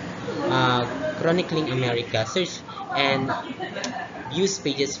also have uh, Chronicling America. Search and views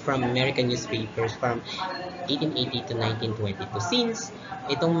pages from American newspapers from 1880 to 1922. Since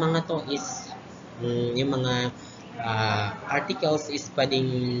itong mga to is yung mga articles is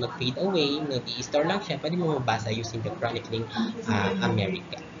pwedeng mag-fade away, nag-i-store lang siya, pwede mo mabasa using the Chronicling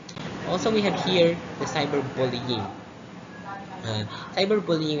America. Also, we have here the cyberbullying.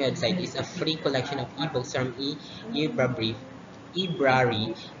 Cyberbullying website is a free collection of ebooks from eBrary,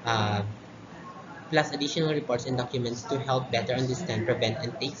 plus additional reports and documents to help better understand, prevent,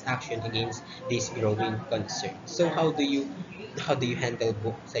 and take action against this growing concern. So, how do you handle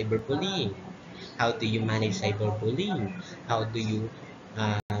cyberbullying? How do you manage cyberbullying? How do you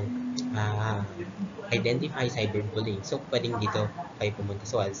uh, uh, identify cyberbullying? So, pwedeng dito kayo pumunta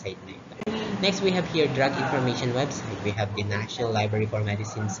sa website na ito. Next, we have here drug information website. We have the National Library for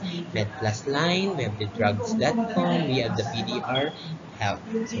Medicine's MedPlus line. We have the drugs.com. We have the PDR Health.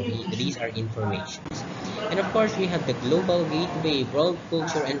 So, these are informations. And of course, we have the Global Gateway, World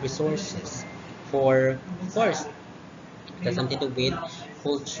Culture and Resources. Of course, it has something to do with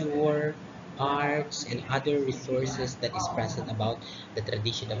culture, arts, and other resources that is present about the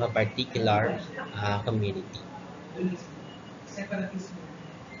tradition of a particular community.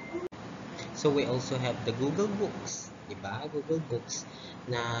 So we also have the Google Books, diba? Google Books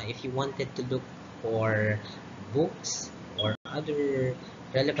na if you wanted to look for books or other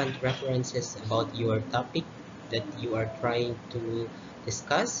relevant references about your topic that you are trying to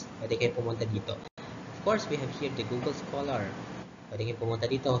discuss, pwede kayo pumunta dito. Of course, we have here the Google Scholar. Pwede kayo pumunta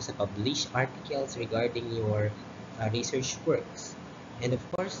dito sa published articles regarding your research works. And of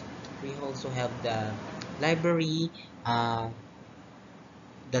course, we also have uh,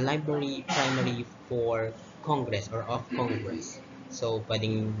 the library primary for Congress or of Congress. So,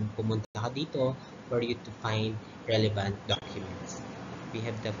 pwedeng pumunta ka dito for you to find relevant documents. We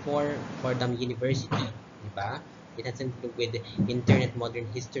have the Fordham University, diba? It has to do with Internet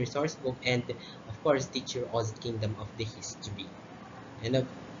Modern History Sourcebook and, of course, Teacher Oz Kingdom of the History. And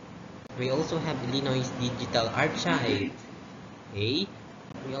we also have Illinois Digital Archive. Okay?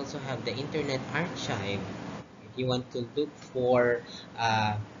 We also have the Internet Archive. If you want to look for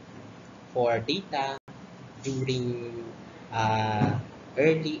data during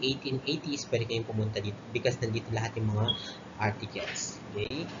early 1880s, pwede kayong pumunta dito because nandito lahat yung mga articles.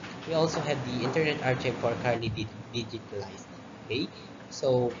 Okay? We also have the Internet Archive for currently digitalized. Okay?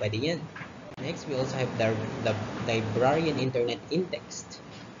 So, pwede yan. Next, we also have the Librarian Internet Indexed.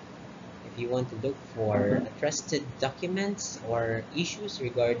 If you want to look for trusted documents or issues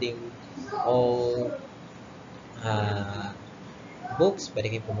regarding all books,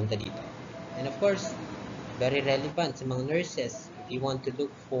 pwede kayong pumunta dito. And of course, very relevant sa mga nurses. If you want to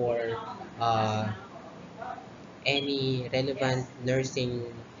look for any relevant nursing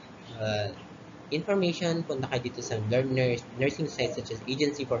information, punta kayo dito sa nursing sites such as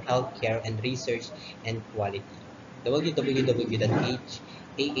Agency for Healthcare and Research and Quality. www.ahrq.gov,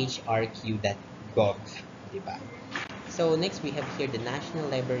 diba? So next we have here the National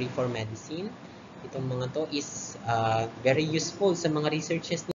Library for Medicine. Itong mga to is very useful sa mga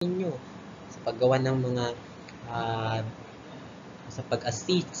researches ninyo sa paggawa ng mga sa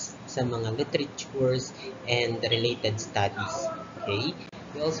pag-assist sa mga literatures and related studies. Okay?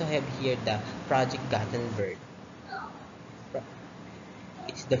 We also have here the Project Gutenberg.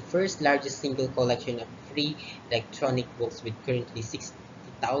 It's the first largest single collection of free electronic books with currently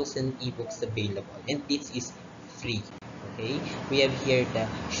 60,000 ebooks available, and this is free. Okay, we have here the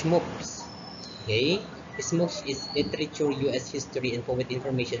SMOOCs. Okay, SMOOCs is literature, U.S. history, and poet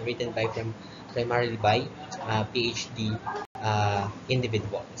information written primarily by PhD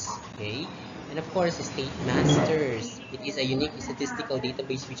individuals. Okay, and of course, State Masters. It is a unique statistical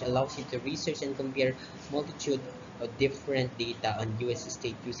database which allows you to research and compare multitude of different data on U.S.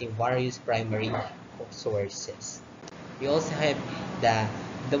 state using various primary sources. We also have the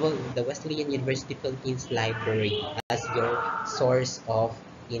Wesleyan University Philippines Library as your source of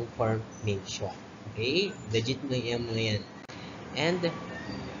information. Okay, legit na yan. And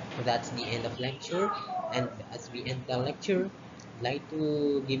that's the end of lecture. And as we end the lecture, I'd like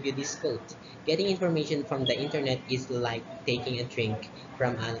to give you this quote. Getting information from the internet is like taking a drink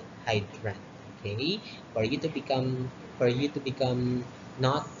from a hydrant. Okay, for you to become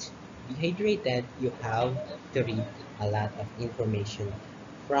not dehydrated, you have to read a lot of information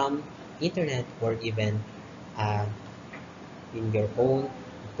from internet or even uh, in your own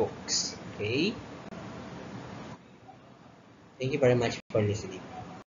books. Okay. Thank you very much for listening.